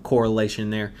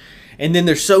correlation there. And then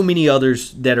there's so many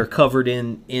others that are covered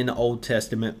in the Old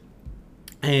Testament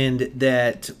and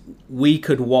that we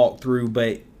could walk through,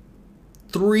 but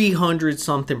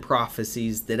 300-something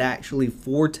prophecies that actually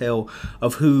foretell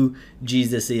of who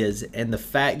Jesus is. And the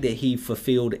fact that he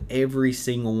fulfilled every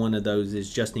single one of those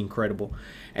is just incredible.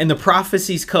 And the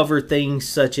prophecies cover things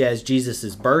such as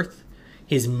Jesus' birth,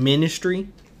 his ministry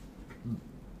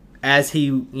as he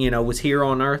was here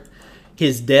on earth,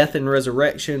 his death and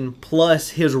resurrection, plus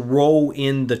his role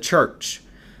in the church,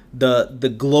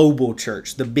 the global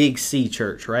church, the big C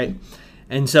church, right?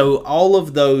 And so all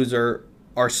of those are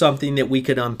something that we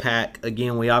could unpack.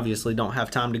 Again, we obviously don't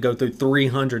have time to go through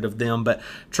 300 of them, but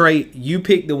Trey, you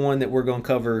pick the one that we're going to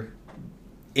cover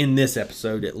in this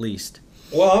episode at least.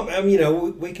 Well, I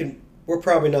mean, we're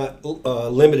probably not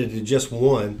limited to just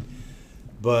one,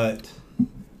 but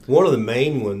one of the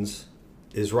main ones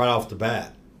is right off the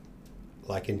bat,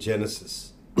 like in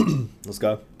Genesis. Let's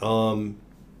go. The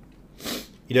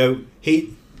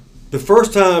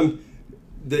first time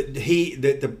that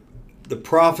the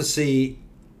prophecy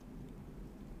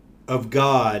of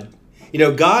God,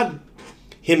 God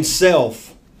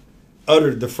himself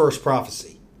uttered the first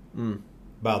prophecy,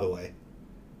 by the way.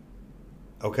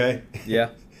 Okay?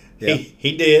 Yeah.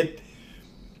 He did.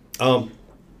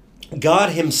 God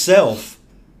himself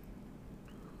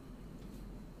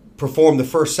performed the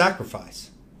first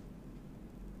sacrifice.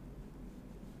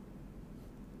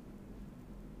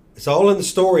 It's all in the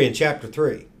story in chapter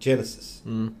 3, Genesis.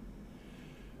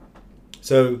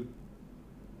 So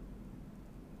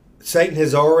Satan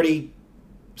has already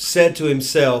said to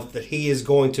himself that he is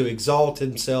going to exalt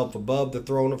himself above the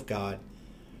throne of God.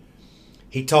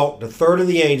 He talked a third of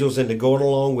the angels into going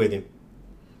along with him.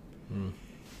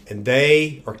 And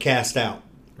they are cast out.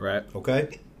 Right.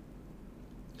 Okay?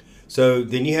 So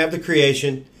then you have the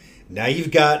creation. Now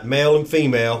you've got male and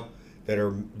female that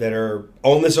are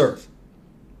on this earth.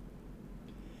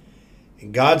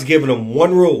 And God's given them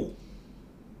one rule.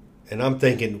 And I'm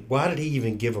thinking, why did he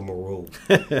even give them a rule?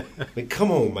 I mean,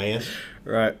 come on, man.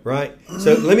 Right. Right?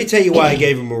 So let me tell you why he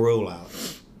gave them a rule,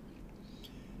 Alex.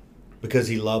 Because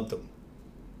he loved them.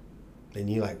 And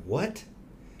you're like, what?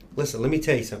 Listen, let me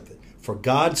tell you something. For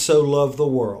God so loved the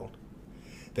world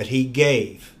that he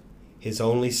gave his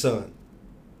only son.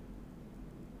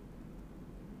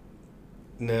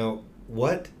 Now,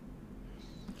 what?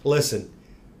 Listen,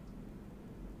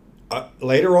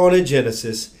 later on in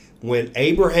Genesis, when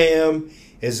Abraham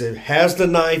has the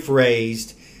knife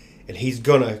raised and he's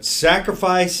going to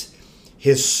sacrifice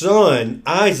his son,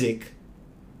 Isaac,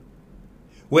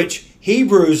 which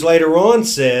Hebrews later on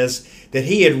says that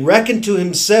he had reckoned to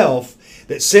himself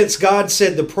that since God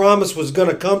said the promise was going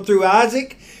to come through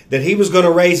Isaac, that he was going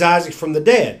to raise Isaac from the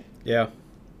dead. Yeah.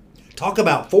 Talk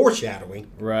about foreshadowing.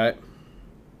 Right.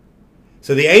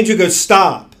 So the angel goes,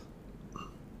 stop.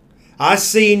 I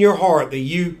see in your heart that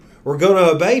you were going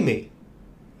to obey me.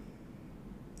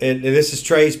 And this is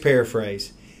Trey's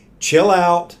paraphrase. Chill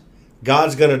out.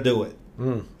 God's going to do it.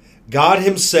 God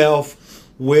himself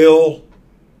will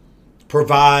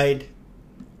provide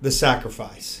the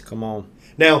sacrifice. Come on.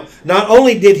 Now, not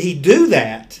only did he do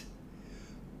that,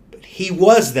 but he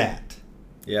was that.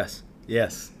 Yes.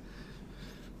 Yes.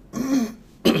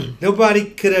 Nobody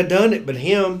could have done it but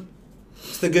him.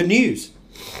 It's the good news.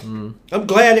 I'm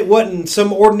glad it wasn't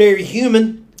some ordinary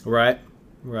human. Right.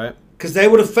 Right. Because they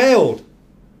would have failed.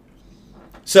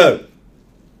 So,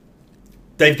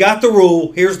 they've got the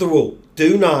rule. Here's the rule.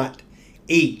 Do not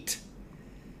eat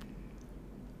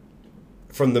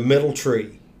from the middle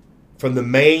tree, from the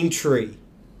main tree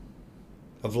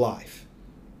of life.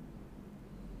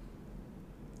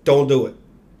 Don't do it.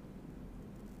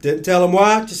 Didn't tell them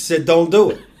why, just said don't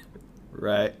do it.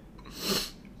 Right.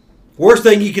 Worst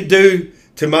thing you could do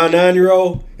to my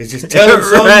 9-year-old is just tell him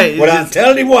something right. without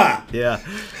telling him why. Yeah.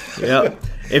 Yep.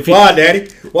 Why, Daddy?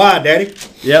 Why, Daddy?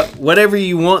 Yep. Whatever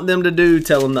you want them to do,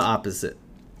 tell them the opposite.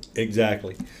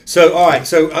 Exactly. So, all right.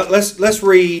 So let's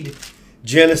read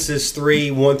Genesis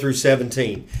 3, 1 through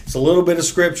 17. It's a little bit of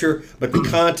scripture, but the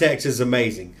context is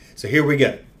amazing. So here we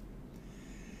go.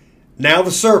 Now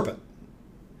the serpent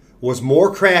was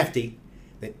more crafty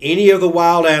than any of the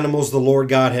wild animals the Lord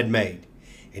God had made.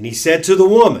 And he said to the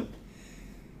woman,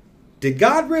 did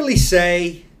God really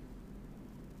say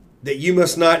that you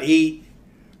must not eat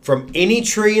from any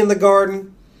tree in the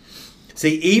garden?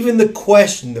 See, even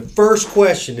the first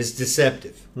question is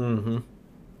deceptive. Mm-hmm.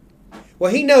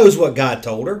 Well, he knows what God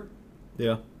told her.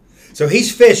 Yeah. So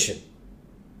he's fishing.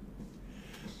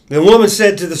 The woman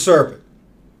said to the serpent,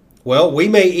 well, we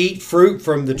may eat fruit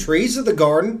from the trees of the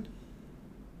garden,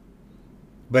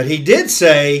 but he did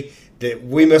say that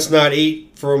we must not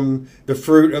eat from the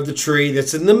fruit of the tree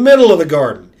that's in the middle of the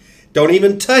garden. Don't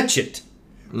even touch it,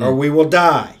 or we will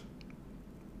die.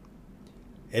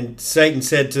 And Satan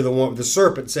said to the woman, the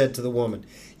serpent said to the woman,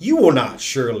 you will not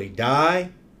surely die.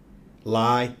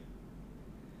 Lie.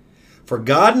 For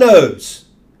God knows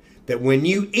that when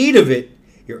you eat of it,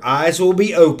 your eyes will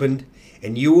be opened,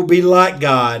 and you will be like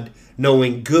God,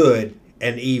 knowing good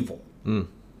and evil.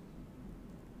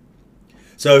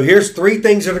 So here's 3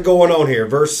 things that are going on here.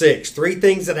 Verse 6, 3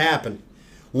 things that happened.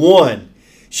 1,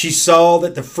 she saw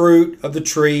that the fruit of the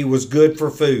tree was good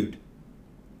for food.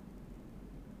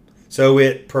 So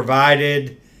it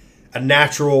provided a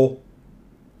natural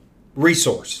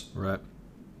resource. Right.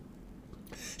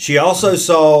 She also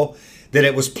saw that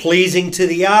it was pleasing to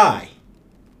the eye,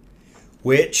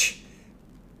 which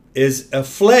is a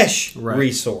flesh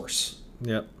resource.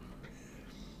 Yep.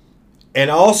 And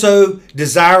also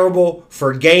desirable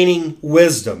for gaining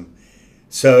wisdom.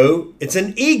 So it's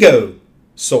an ego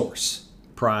source.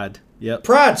 Pride. Yep.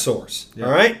 Pride source. Yep.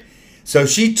 All right. So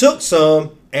she took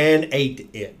some and ate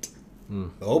it.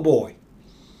 Oh boy.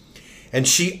 And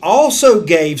she also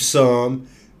gave some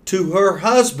to her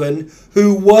husband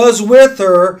who was with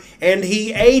her, and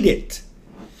he ate it.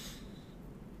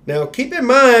 Now keep in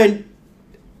mind,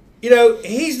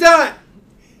 he's not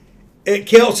at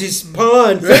Kelsey's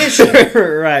pond fishing.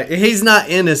 Right. He's not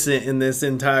innocent in this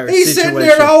entire situation. He's sitting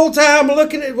there the whole time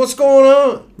looking at what's going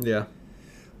on. Yeah.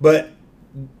 But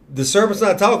the serpent's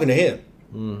not talking to him.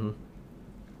 Mm-hmm.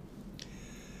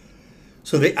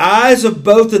 So the eyes of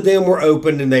both of them were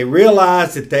opened, and they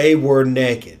realized that they were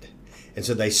naked. And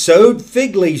so they sewed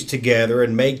fig leaves together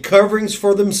and made coverings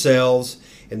for themselves.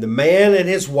 And the man and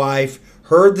his wife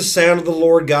heard the sound of the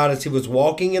Lord God as he was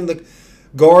walking in the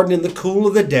garden in the cool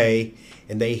of the day.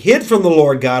 And they hid from the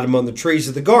Lord God among the trees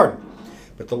of the garden.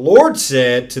 But the Lord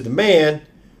said to the man,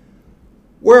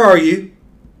 where are you?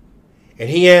 And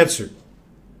he answered,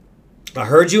 I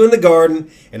heard you in the garden,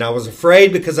 and I was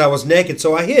afraid because I was naked,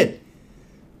 so I hid.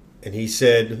 And he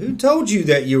said, who told you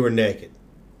that you were naked?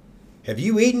 Have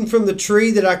you eaten from the tree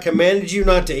that I commanded you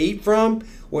not to eat from?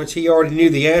 Which he already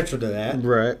knew the answer to that.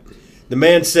 Right. The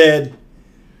man said,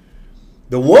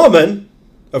 the woman,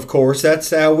 of course,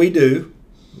 that's how we do.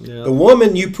 Yeah. The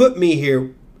woman you put me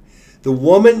here the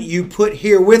woman you put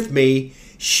here with me,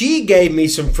 she gave me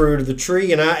some fruit of the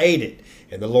tree, and I ate it.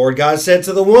 And the Lord God said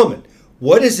to the woman,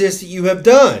 what is this that you have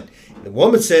done? And the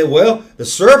woman said, well, the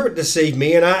serpent deceived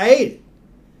me, and I ate it.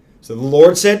 So the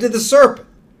Lord said to the serpent,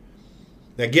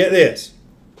 now get this.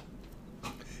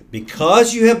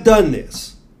 Because you have done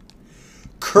this,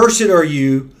 cursed are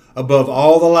you above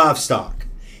all the livestock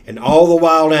and all the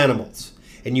wild animals,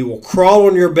 and you will crawl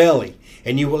on your belly,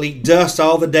 and you will eat dust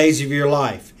all the days of your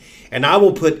life. And I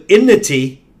will put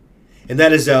enmity, and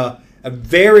that is a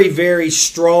very, very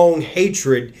strong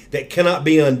hatred that cannot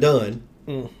be undone.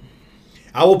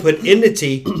 I will put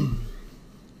enmity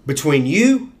between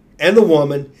you and the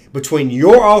woman, between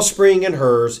your offspring and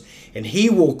hers, and he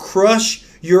will crush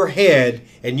your head,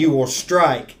 and you will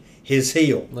strike his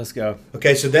heel. Let's go.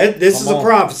 Okay, so this is a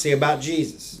prophecy about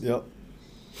Jesus. Yep.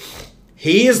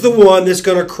 He is the one that's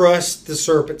going to crush the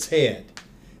serpent's head.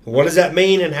 What does that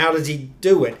mean, and how does he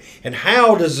do it? And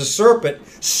how does the serpent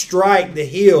strike the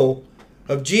heel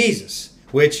of Jesus?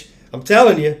 Which, I'm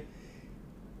telling you,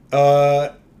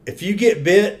 if you get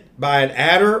bit by an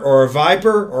adder or a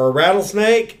viper or a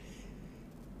rattlesnake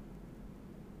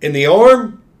in the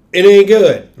arm, it ain't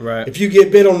good. Right. If you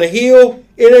get bit on the heel,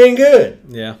 it ain't good.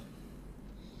 Yeah.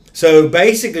 So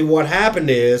basically what happened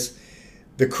is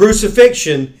the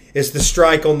crucifixion is the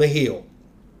strike on the heel.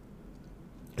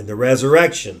 And the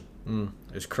resurrection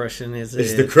is crushing his head.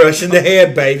 It's the crushing the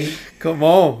head, baby. Come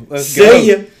on. Let's go.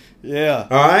 See ya. Yeah.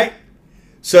 All right.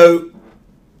 So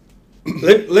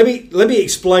let me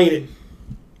explain it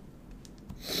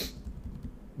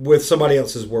with somebody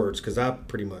else's words, because I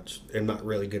pretty much am not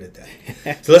really good at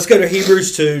that. So let's go to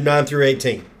Hebrews 2, 9 through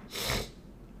 18.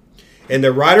 And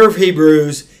the writer of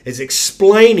Hebrews is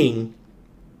explaining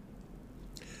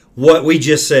what we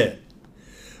just said.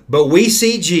 But we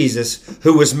see Jesus,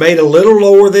 who was made a little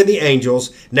lower than the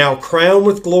angels, now crowned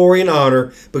with glory and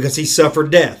honor because he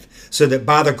suffered death, so that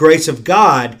by the grace of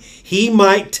God he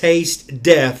might taste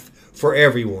death for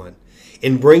everyone.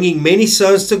 In bringing many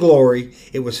sons to glory,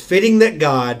 it was fitting that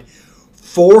God,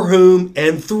 for whom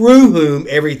and through whom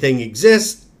everything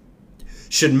exists,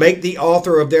 should make the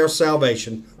author of their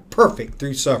salvation perfect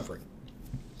through suffering.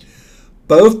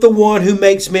 Both the one who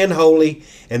makes men holy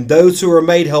and those who are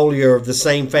made holy are of the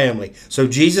same family. So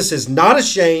Jesus is not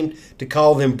ashamed to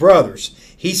call them brothers.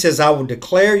 He says, I will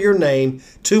declare your name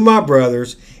to my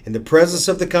brothers. In the presence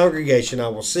of the congregation, I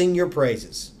will sing your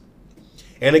praises.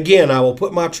 And again, I will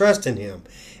put my trust in him.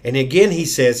 And again, he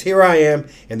says, here I am,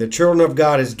 and the children of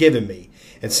God has given me.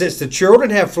 And since the children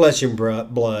have flesh and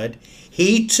blood,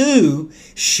 he too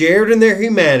shared in their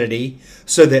humanity,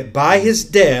 so that by his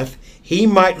death he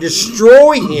might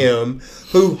destroy him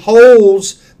who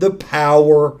holds the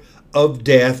power of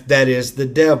death, that is, the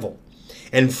devil,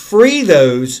 and free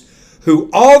those who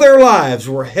all their lives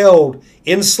were held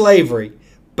in slavery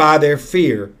by their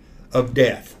fear of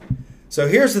death. So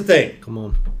here's the thing. Come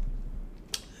on.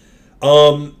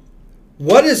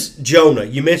 What is Jonah?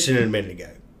 You mentioned it a minute ago.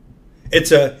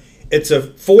 It's a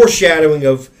foreshadowing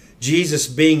of Jesus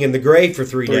being in the grave for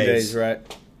 3 days. 3 days,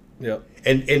 right? Yep.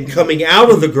 And coming out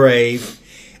of the grave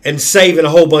and saving a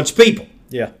whole bunch of people.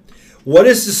 Yeah. What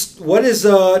is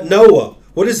Noah?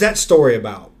 What is that story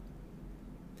about?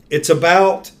 It's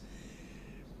about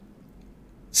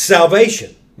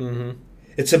salvation. Mm-hmm.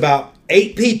 It's about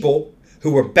 8 people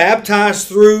who were baptized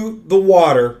through the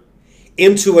water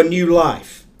into a new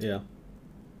life. Yeah.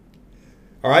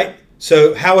 All right?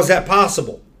 So how is that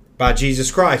possible? By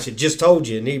Jesus Christ. It just told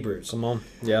you in Hebrews. Come on.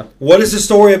 Yeah. What is the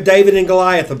story of David and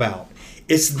Goliath about?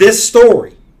 It's this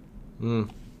story.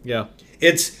 Yeah.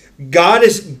 It's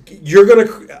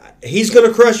he's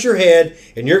gonna crush your head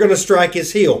and you're gonna strike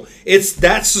his heel.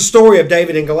 That's the story of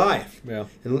David and Goliath. Yeah.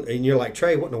 And you're like,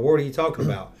 Trey, what in the world are you talking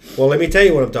about? Well, let me tell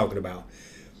you what I'm talking about.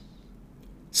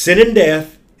 Sin and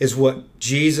death is what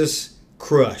Jesus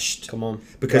crushed. Come on.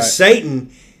 Because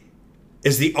Satan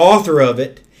is the author of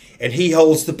it, and he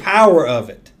holds the power of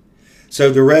it. So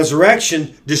the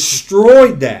resurrection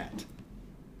destroyed that.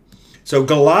 So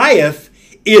Goliath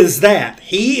is that.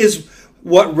 He is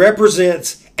what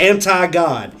represents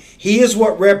anti-God. He is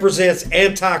what represents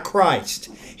anti-Christ.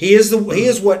 He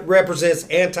is what represents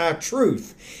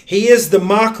anti-truth. He is the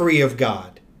mockery of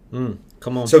God.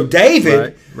 Come on. So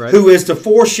David, who is the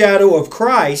foreshadow of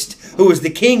Christ, who is the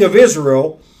king of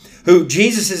Israel, who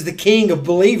Jesus is the king of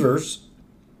believers,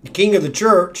 the king of the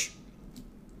church,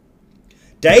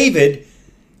 David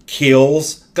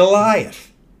kills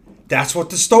Goliath. That's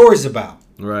what the story's about.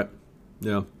 Right.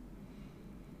 Yeah.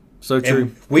 So true.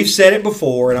 And we've said it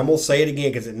before, and I'm going to say it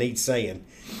again because it needs saying.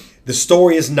 The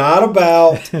story is not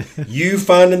about you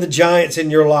finding the giants in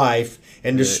your life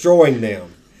and destroying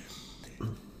them.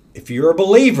 if you're a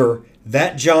believer,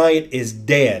 that giant is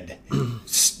dead.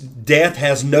 Death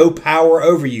has no power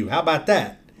over you. How about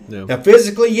that? Yeah. Now,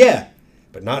 physically, yeah,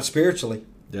 but not spiritually.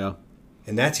 Yeah.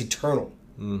 And that's eternal.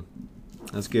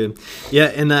 That's good. Yeah,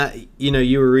 and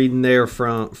you were reading there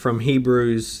from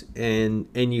Hebrews, and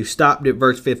you stopped at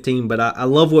verse 15, but I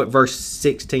love what verse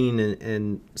 16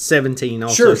 and 17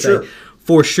 also say. Sure.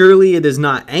 For surely it is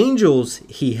not angels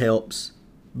he helps,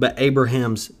 but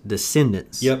Abraham's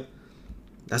descendants. Yep.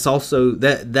 That's also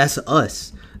that's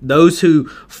us. Those who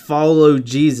follow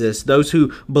Jesus, those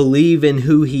who believe in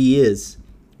who he is.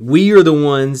 We are the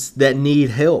ones that need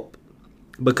help,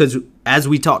 because as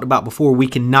we talked about before, we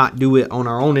cannot do it on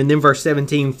our own. And then verse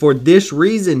 17, for this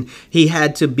reason he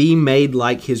had to be made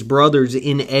like his brothers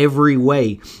in every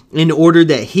way, in order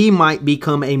that he might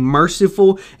become a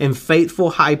merciful and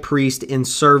faithful high priest in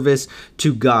service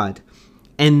to God,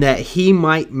 and that he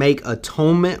might make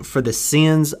atonement for the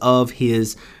sins of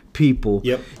his people.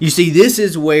 Yep. You see, this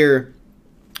is where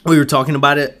we were talking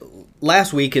about it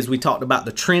last week as we talked about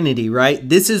the Trinity, right?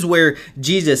 This is where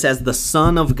Jesus, as the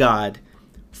Son of God,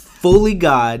 fully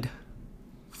God,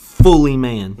 fully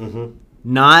man.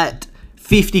 Not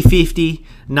 50-50,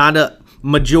 not a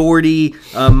majority,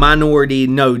 minority.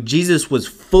 No, Jesus was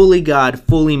fully God,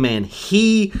 fully man.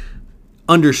 He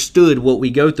understood what we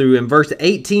go through, and verse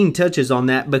 18 touches on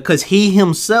that, because he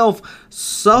himself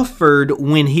suffered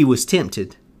when he was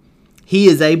tempted. He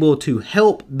is able to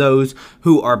help those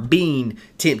who are being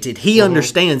tempted. He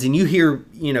understands, and you hear,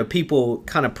 people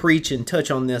kind of preach and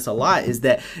touch on this a lot, is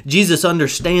that Jesus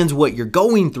understands what you're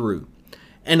going through.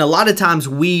 And a lot of times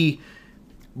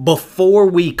before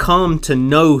we come to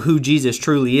know who Jesus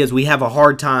truly is, we have a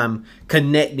hard time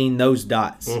connecting those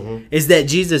dots. Is that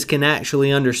Jesus can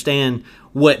actually understand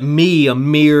what me, a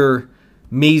mere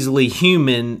measly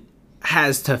human,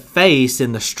 has to face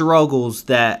in the struggles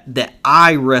that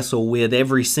I wrestle with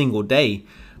every single day.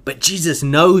 But Jesus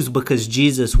knows, because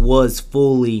Jesus was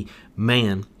fully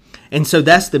man. And so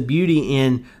that's the beauty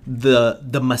in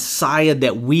the Messiah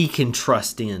that we can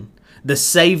trust in. The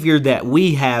Savior that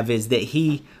we have is that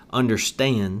he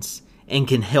understands and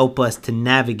can help us to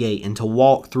navigate and to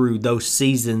walk through those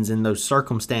seasons and those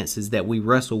circumstances that we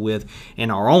wrestle with in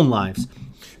our own lives.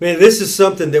 Man, this is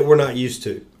something that we're not used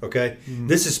to, okay?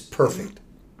 This is perfect.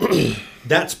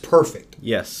 That's perfect.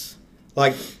 Yes.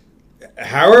 Like,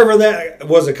 however that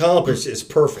was accomplished is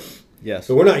perfect. Yes.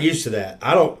 So we're not used to that.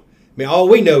 All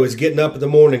we know is getting up in the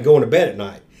morning and going to bed at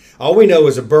night. All we know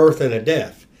is a birth and a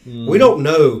death. We don't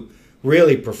know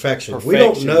really perfection. We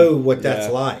don't know what that's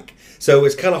like. So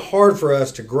it's kind of hard for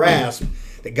us to grasp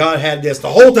that God had this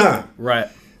the whole time. Right.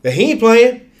 That he ain't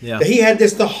playing. Yeah. That he had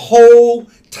this the whole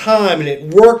time, and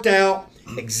it worked out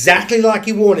exactly like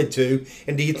he wanted to.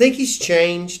 And do you think he's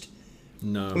changed?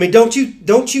 No. I mean, don't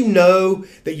you know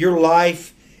that your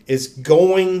life is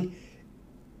going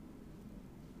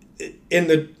in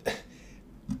the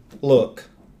look?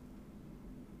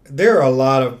 There are a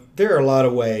lot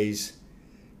of ways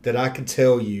that I can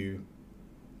tell you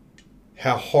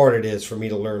how hard it is for me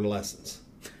to learn lessons.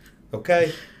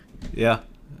 Okay? Yeah.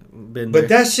 But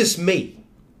that's just me.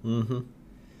 But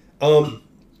I've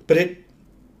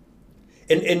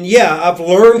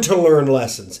learned to learn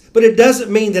lessons, but it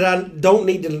doesn't mean that I don't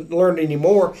need to learn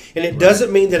anymore, and it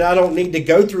doesn't mean that I don't need to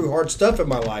go through hard stuff in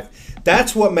my life.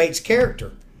 That's what makes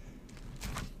character.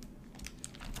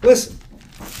 Listen,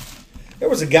 there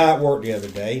was a guy at work the other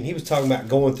day, and he was talking about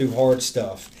going through hard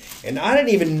stuff, and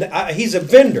he's a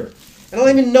vendor, and I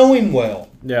don't even know him well.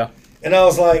 Yeah. And I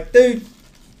was like, dude,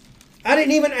 I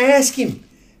didn't even ask him.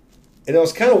 And I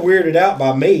was kind of weirded out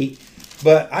by me,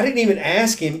 but I didn't even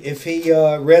ask him if he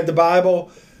read the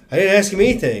Bible. I didn't ask him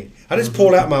anything. I just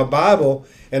pulled out my Bible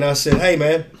and I said, hey,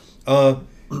 man,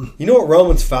 you know what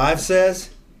Romans 5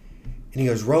 says? And he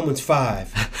goes, Romans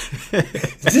 5.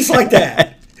 Just like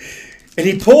that. And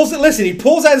he pulls out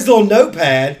his little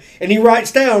notepad and he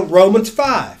writes down Romans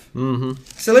 5.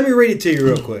 So let me read it to you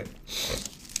real quick. It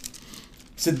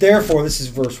said, therefore, this is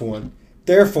verse 1.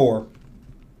 Therefore,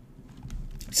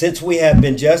 since we have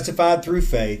been justified through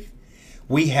faith,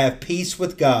 we have peace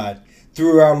with God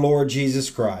through our Lord Jesus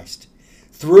Christ,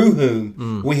 through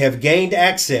whom we have gained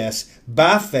access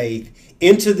by faith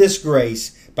into this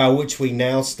grace by which we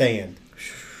now stand.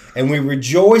 And we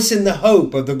rejoice in the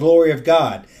hope of the glory of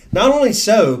God. Not only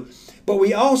so, but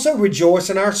we also rejoice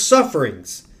in our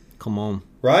sufferings. Come on.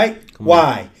 Right?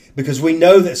 Why? Because we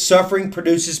know that suffering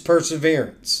produces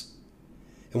perseverance.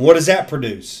 And what does that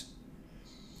produce?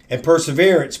 And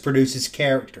perseverance produces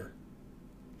character.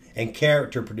 And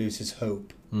character produces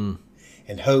hope.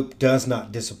 And hope does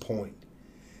not disappoint.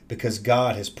 Because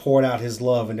God has poured out his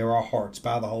love into our hearts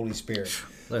by the Holy Spirit.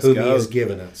 whom he has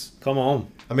given us. Come on.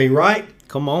 I mean, right?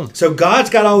 Come on. So God's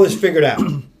got all this figured out.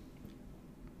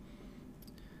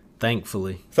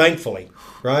 Thankfully,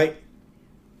 right?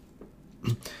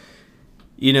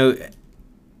 You know,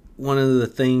 one of the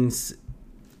things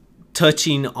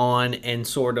touching on and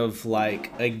sort of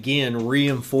like, again,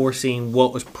 reinforcing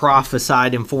what was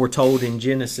prophesied and foretold in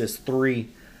Genesis 3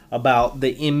 about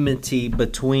the enmity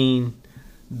between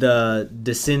the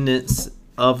descendants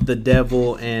of the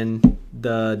devil and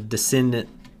the descendants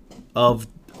of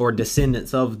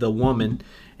the woman,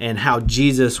 and how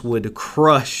Jesus would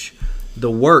crush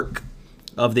the work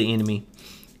of the enemy.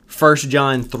 1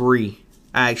 John 3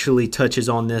 actually touches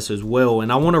on this as well.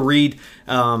 And I want to read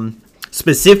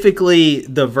specifically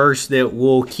the verse that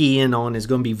we'll key in on is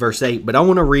going to be verse 8. But I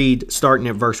want to read starting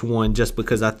at verse 1 just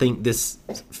because I think this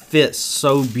fits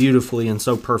so beautifully and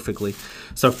so perfectly.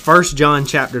 So 1 John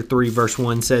chapter 3 verse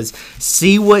 1 says,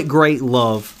 "See what great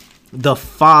love the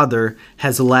Father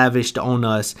has lavished on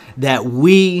us, that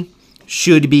we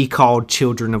should be called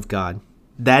children of God."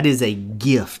 That is a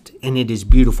gift, and it is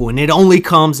beautiful, and it only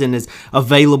comes and is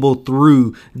available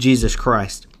through Jesus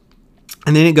Christ.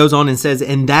 And then it goes on and says,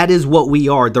 "And that is what we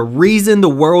are. The reason the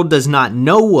world does not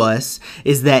know us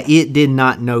is that it did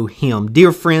not know him."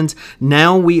 Dear friends,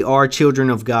 now we are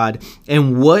children of God,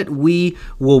 and what we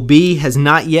will be has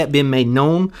not yet been made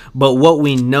known, but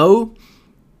we know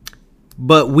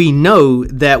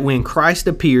that when Christ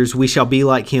appears, we shall be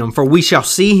like him, for we shall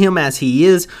see him as he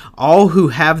is. All who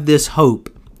have this hope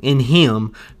in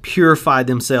him purify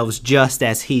themselves just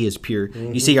as he is pure.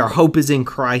 You see, our hope is in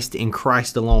Christ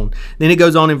alone. Then it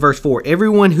goes on in verse 4,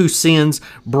 "Everyone who sins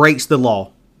breaks the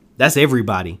law." That's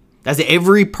everybody. That's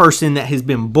every person that has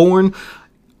been born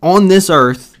on this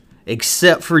earth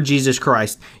except for Jesus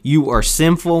Christ. You are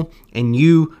sinful and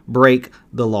you break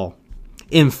the law.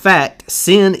 In fact,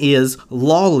 sin is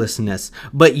lawlessness,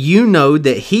 but you know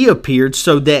that he appeared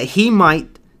so that he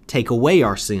might take away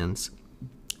our sins.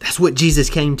 That's what Jesus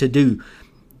came to do.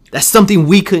 That's something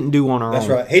we couldn't do on our own. That's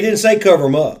right. He didn't say cover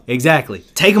them up. Exactly.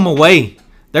 Take them away.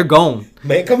 They're gone.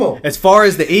 Man, come on. As far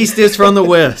as the east is from the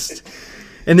west.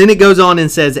 And then it goes on and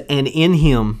says, "And in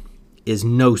him is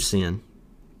no sin."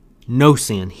 No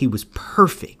sin. He was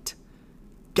perfect.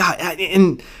 God,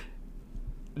 and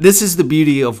this is the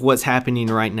beauty of what's happening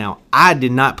right now. I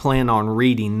did not plan on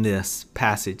reading this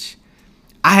passage.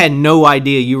 I had no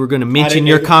idea you were going to mention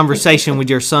your conversation with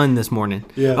your son this morning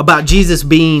about Jesus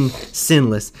being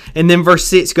sinless. And then verse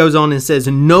 6 goes on and says,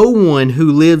 "No one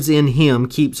who lives in him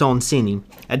keeps on sinning."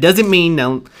 That doesn't mean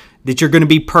that you're going to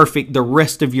be perfect the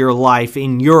rest of your life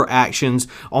in your actions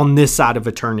on this side of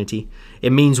eternity.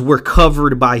 It means we're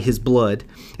covered by his blood.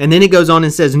 And then it goes on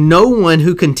and says, "No one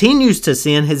who continues to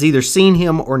sin has either seen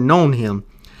him or known him.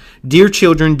 Dear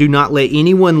children, do not let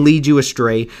anyone lead you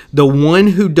astray. The one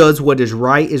who does what is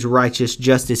right is righteous,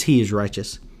 just as he is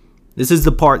righteous." This is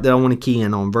the part that I want to key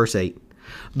in on, verse 8.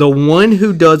 "The one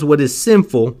who does what is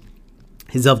sinful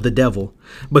is of the devil,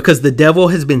 because the devil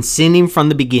has been sinning from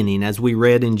the beginning," as we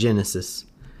read in Genesis.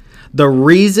 "The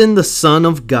reason the Son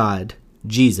of God,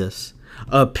 Jesus,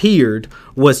 appeared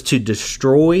was to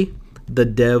destroy the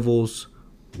devil's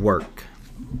work."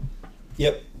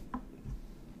 Yep.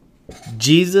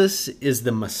 Jesus is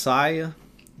the Messiah,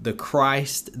 the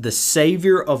Christ, the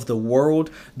Savior of the world,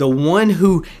 the one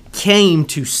who came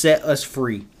to set us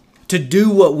free, to do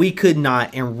what we could not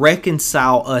and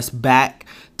reconcile us back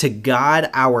to God,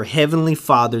 our Heavenly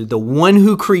Father, the one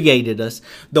who created us,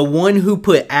 the one who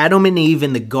put Adam and Eve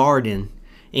in the garden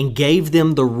and gave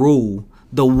them the rule,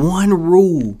 the one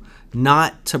rule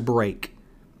not to break.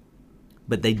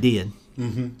 But they did.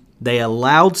 Mm-hmm. They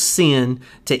allowed sin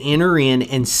to enter in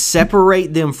and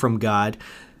separate them from God,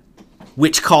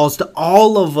 which caused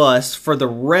all of us for the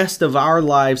rest of our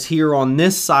lives here on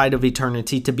this side of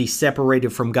eternity to be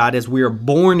separated from God as we are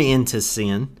born into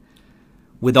sin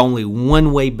with only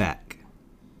one way back.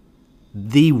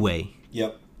 The way.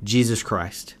 Yep. Jesus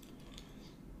Christ.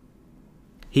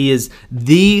 He is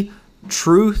the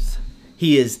truth.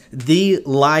 He is the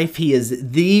life. He is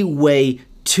the way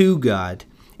to God.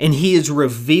 And he is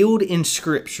revealed in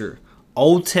Scripture,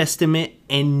 Old Testament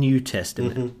and New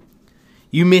Testament. Mm-hmm.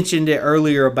 You mentioned it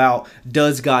earlier about,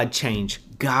 does God change?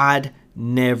 God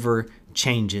never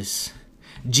changes.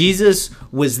 Jesus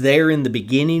was there in the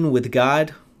beginning with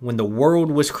God when the world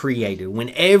was created.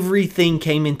 When everything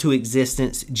came into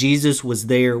existence, Jesus was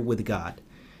there with God.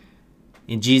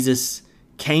 And Jesus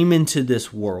came into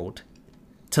this world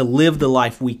to live the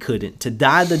life we couldn't, to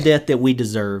die the death that we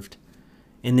deserved,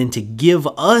 and then to give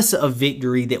us a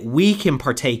victory that we can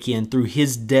partake in through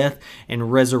his death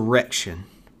and resurrection.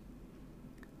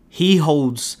 He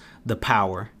holds the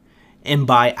power, And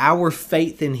by our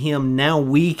faith in him, now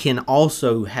we can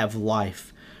also have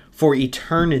life for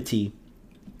eternity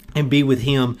and be with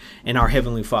him and our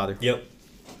Heavenly Father. Yep.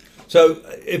 So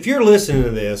if you're listening to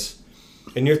this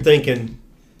and you're thinking,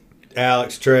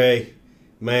 Alex, Trey,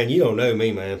 man, you don't know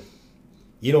me, man.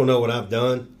 You don't know what I've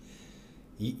done.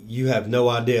 You have no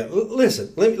idea.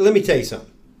 Listen, let me tell you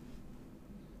something.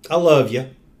 I love you,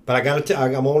 but I'm going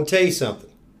to tell you something.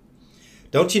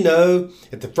 Don't you know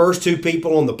that the first two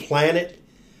people on the planet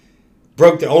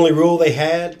broke the only rule they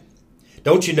had?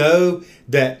 Don't you know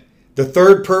that the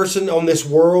third person on this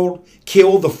world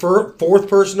killed the fourth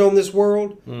person on this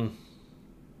world?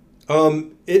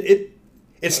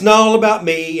 It's not all about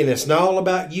me, and it's not all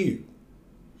about you.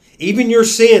 Even your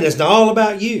sin is not all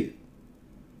about you.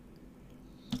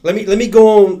 Let me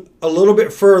go on a little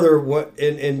bit further. What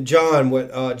in John,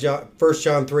 1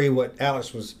 John 3, what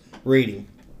Alex was reading.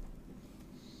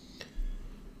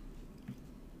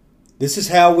 This is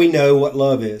how we know what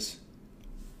love is.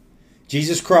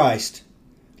 Jesus Christ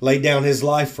laid down his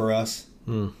life for us,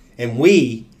 and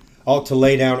we ought to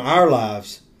lay down our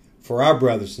lives for our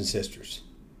brothers and sisters.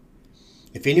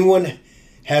 If anyone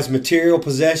has material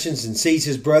possessions and sees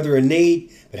his brother in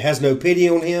need, but has no pity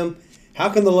on him, how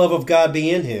can the love of God be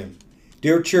in him?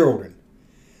 Dear children,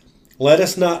 let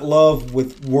us not love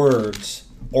with words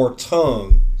or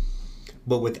tongue,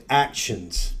 but with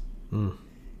actions and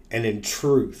in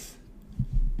truth.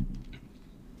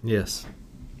 Yes.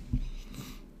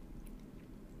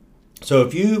 So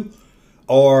if you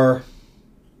are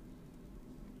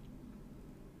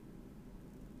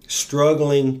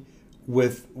struggling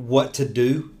with what to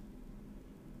do,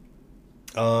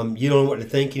 you don't know what to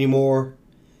think anymore,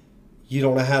 you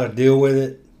don't know how to deal with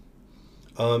it,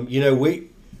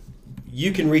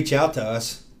 you can reach out to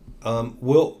us.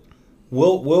 We'll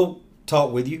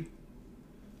talk with you.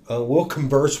 We'll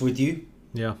converse with you.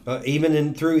 Yeah.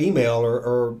 Even through email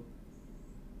or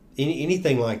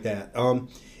anything like that.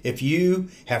 If you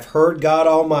have heard God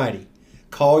Almighty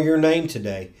call your name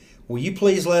today, will you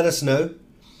please let us know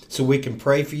so we can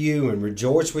pray for you and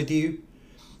rejoice with you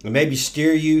and maybe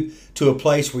steer you to a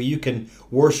place where you can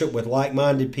worship with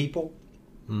like-minded people?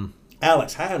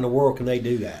 Alex, how in the world can they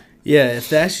do that? Yeah, if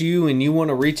that's you and you want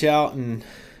to reach out and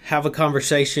have a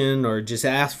conversation or just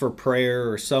ask for prayer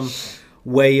or some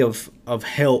way of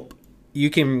help, you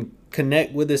can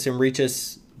connect with us and reach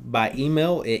us by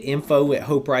email at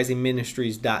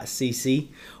info@hoperisingministries.cc,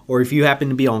 or if you happen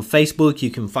to be on Facebook, you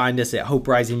can find us at Hope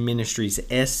Rising Ministries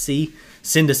SC.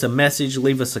 Send us a message,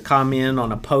 leave us a comment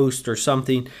on a post or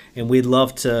something, and we'd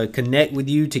love to connect with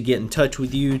you, to get in touch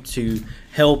with you, to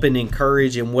help and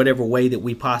encourage in whatever way that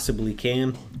we possibly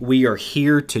can. We are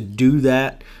here to do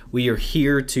that. We are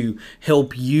here to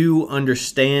help you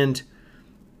understand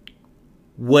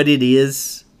what it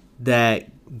is that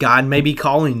God may be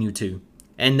calling you to.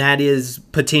 And that is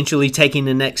potentially taking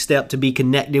the next step to be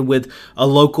connected with a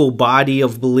local body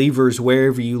of believers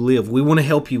wherever you live. We want to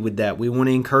help you with that. We want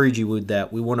to encourage you with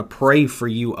that. We want to pray for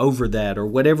you over that or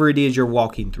whatever it is you're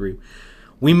walking through.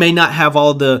 We may not have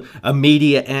all the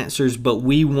immediate answers, but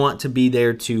we want to be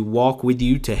there to walk with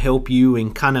you, to help you,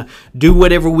 and kind of do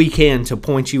whatever we can to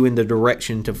point you in the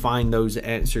direction to find those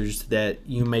answers that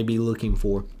you may be looking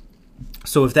for.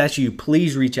 So if that's you,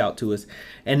 please reach out to us.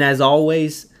 And as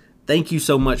always, thank you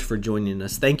so much for joining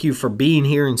us. Thank you for being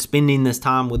here and spending this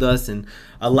time with us and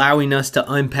allowing us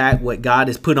to unpack what God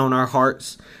has put on our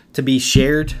hearts to be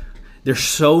shared. There's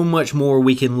so much more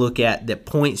we can look at that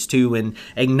points to and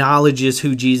acknowledges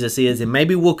who Jesus is. And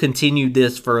maybe we'll continue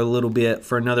this for a little bit,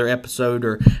 for another episode,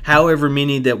 or however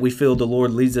many that we feel the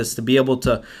Lord leads us to be able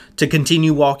to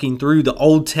continue walking through the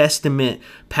Old Testament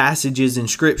passages in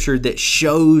Scripture that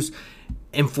shows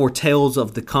and foretells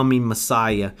of the coming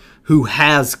Messiah, who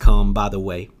has come, by the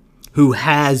way, who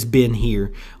has been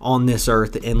here on this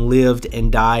earth and lived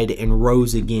and died and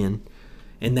rose again.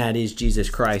 And that is Jesus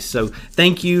Christ. So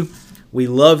thank you. We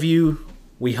love you.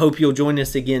 We hope you'll join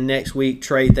us again next week.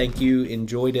 Trey, thank you.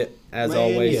 Enjoyed it as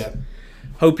always. Yeah.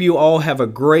 Hope you all have a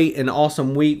great and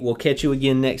awesome week. We'll catch you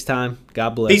again next time.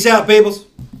 God bless. Peace out, peoples.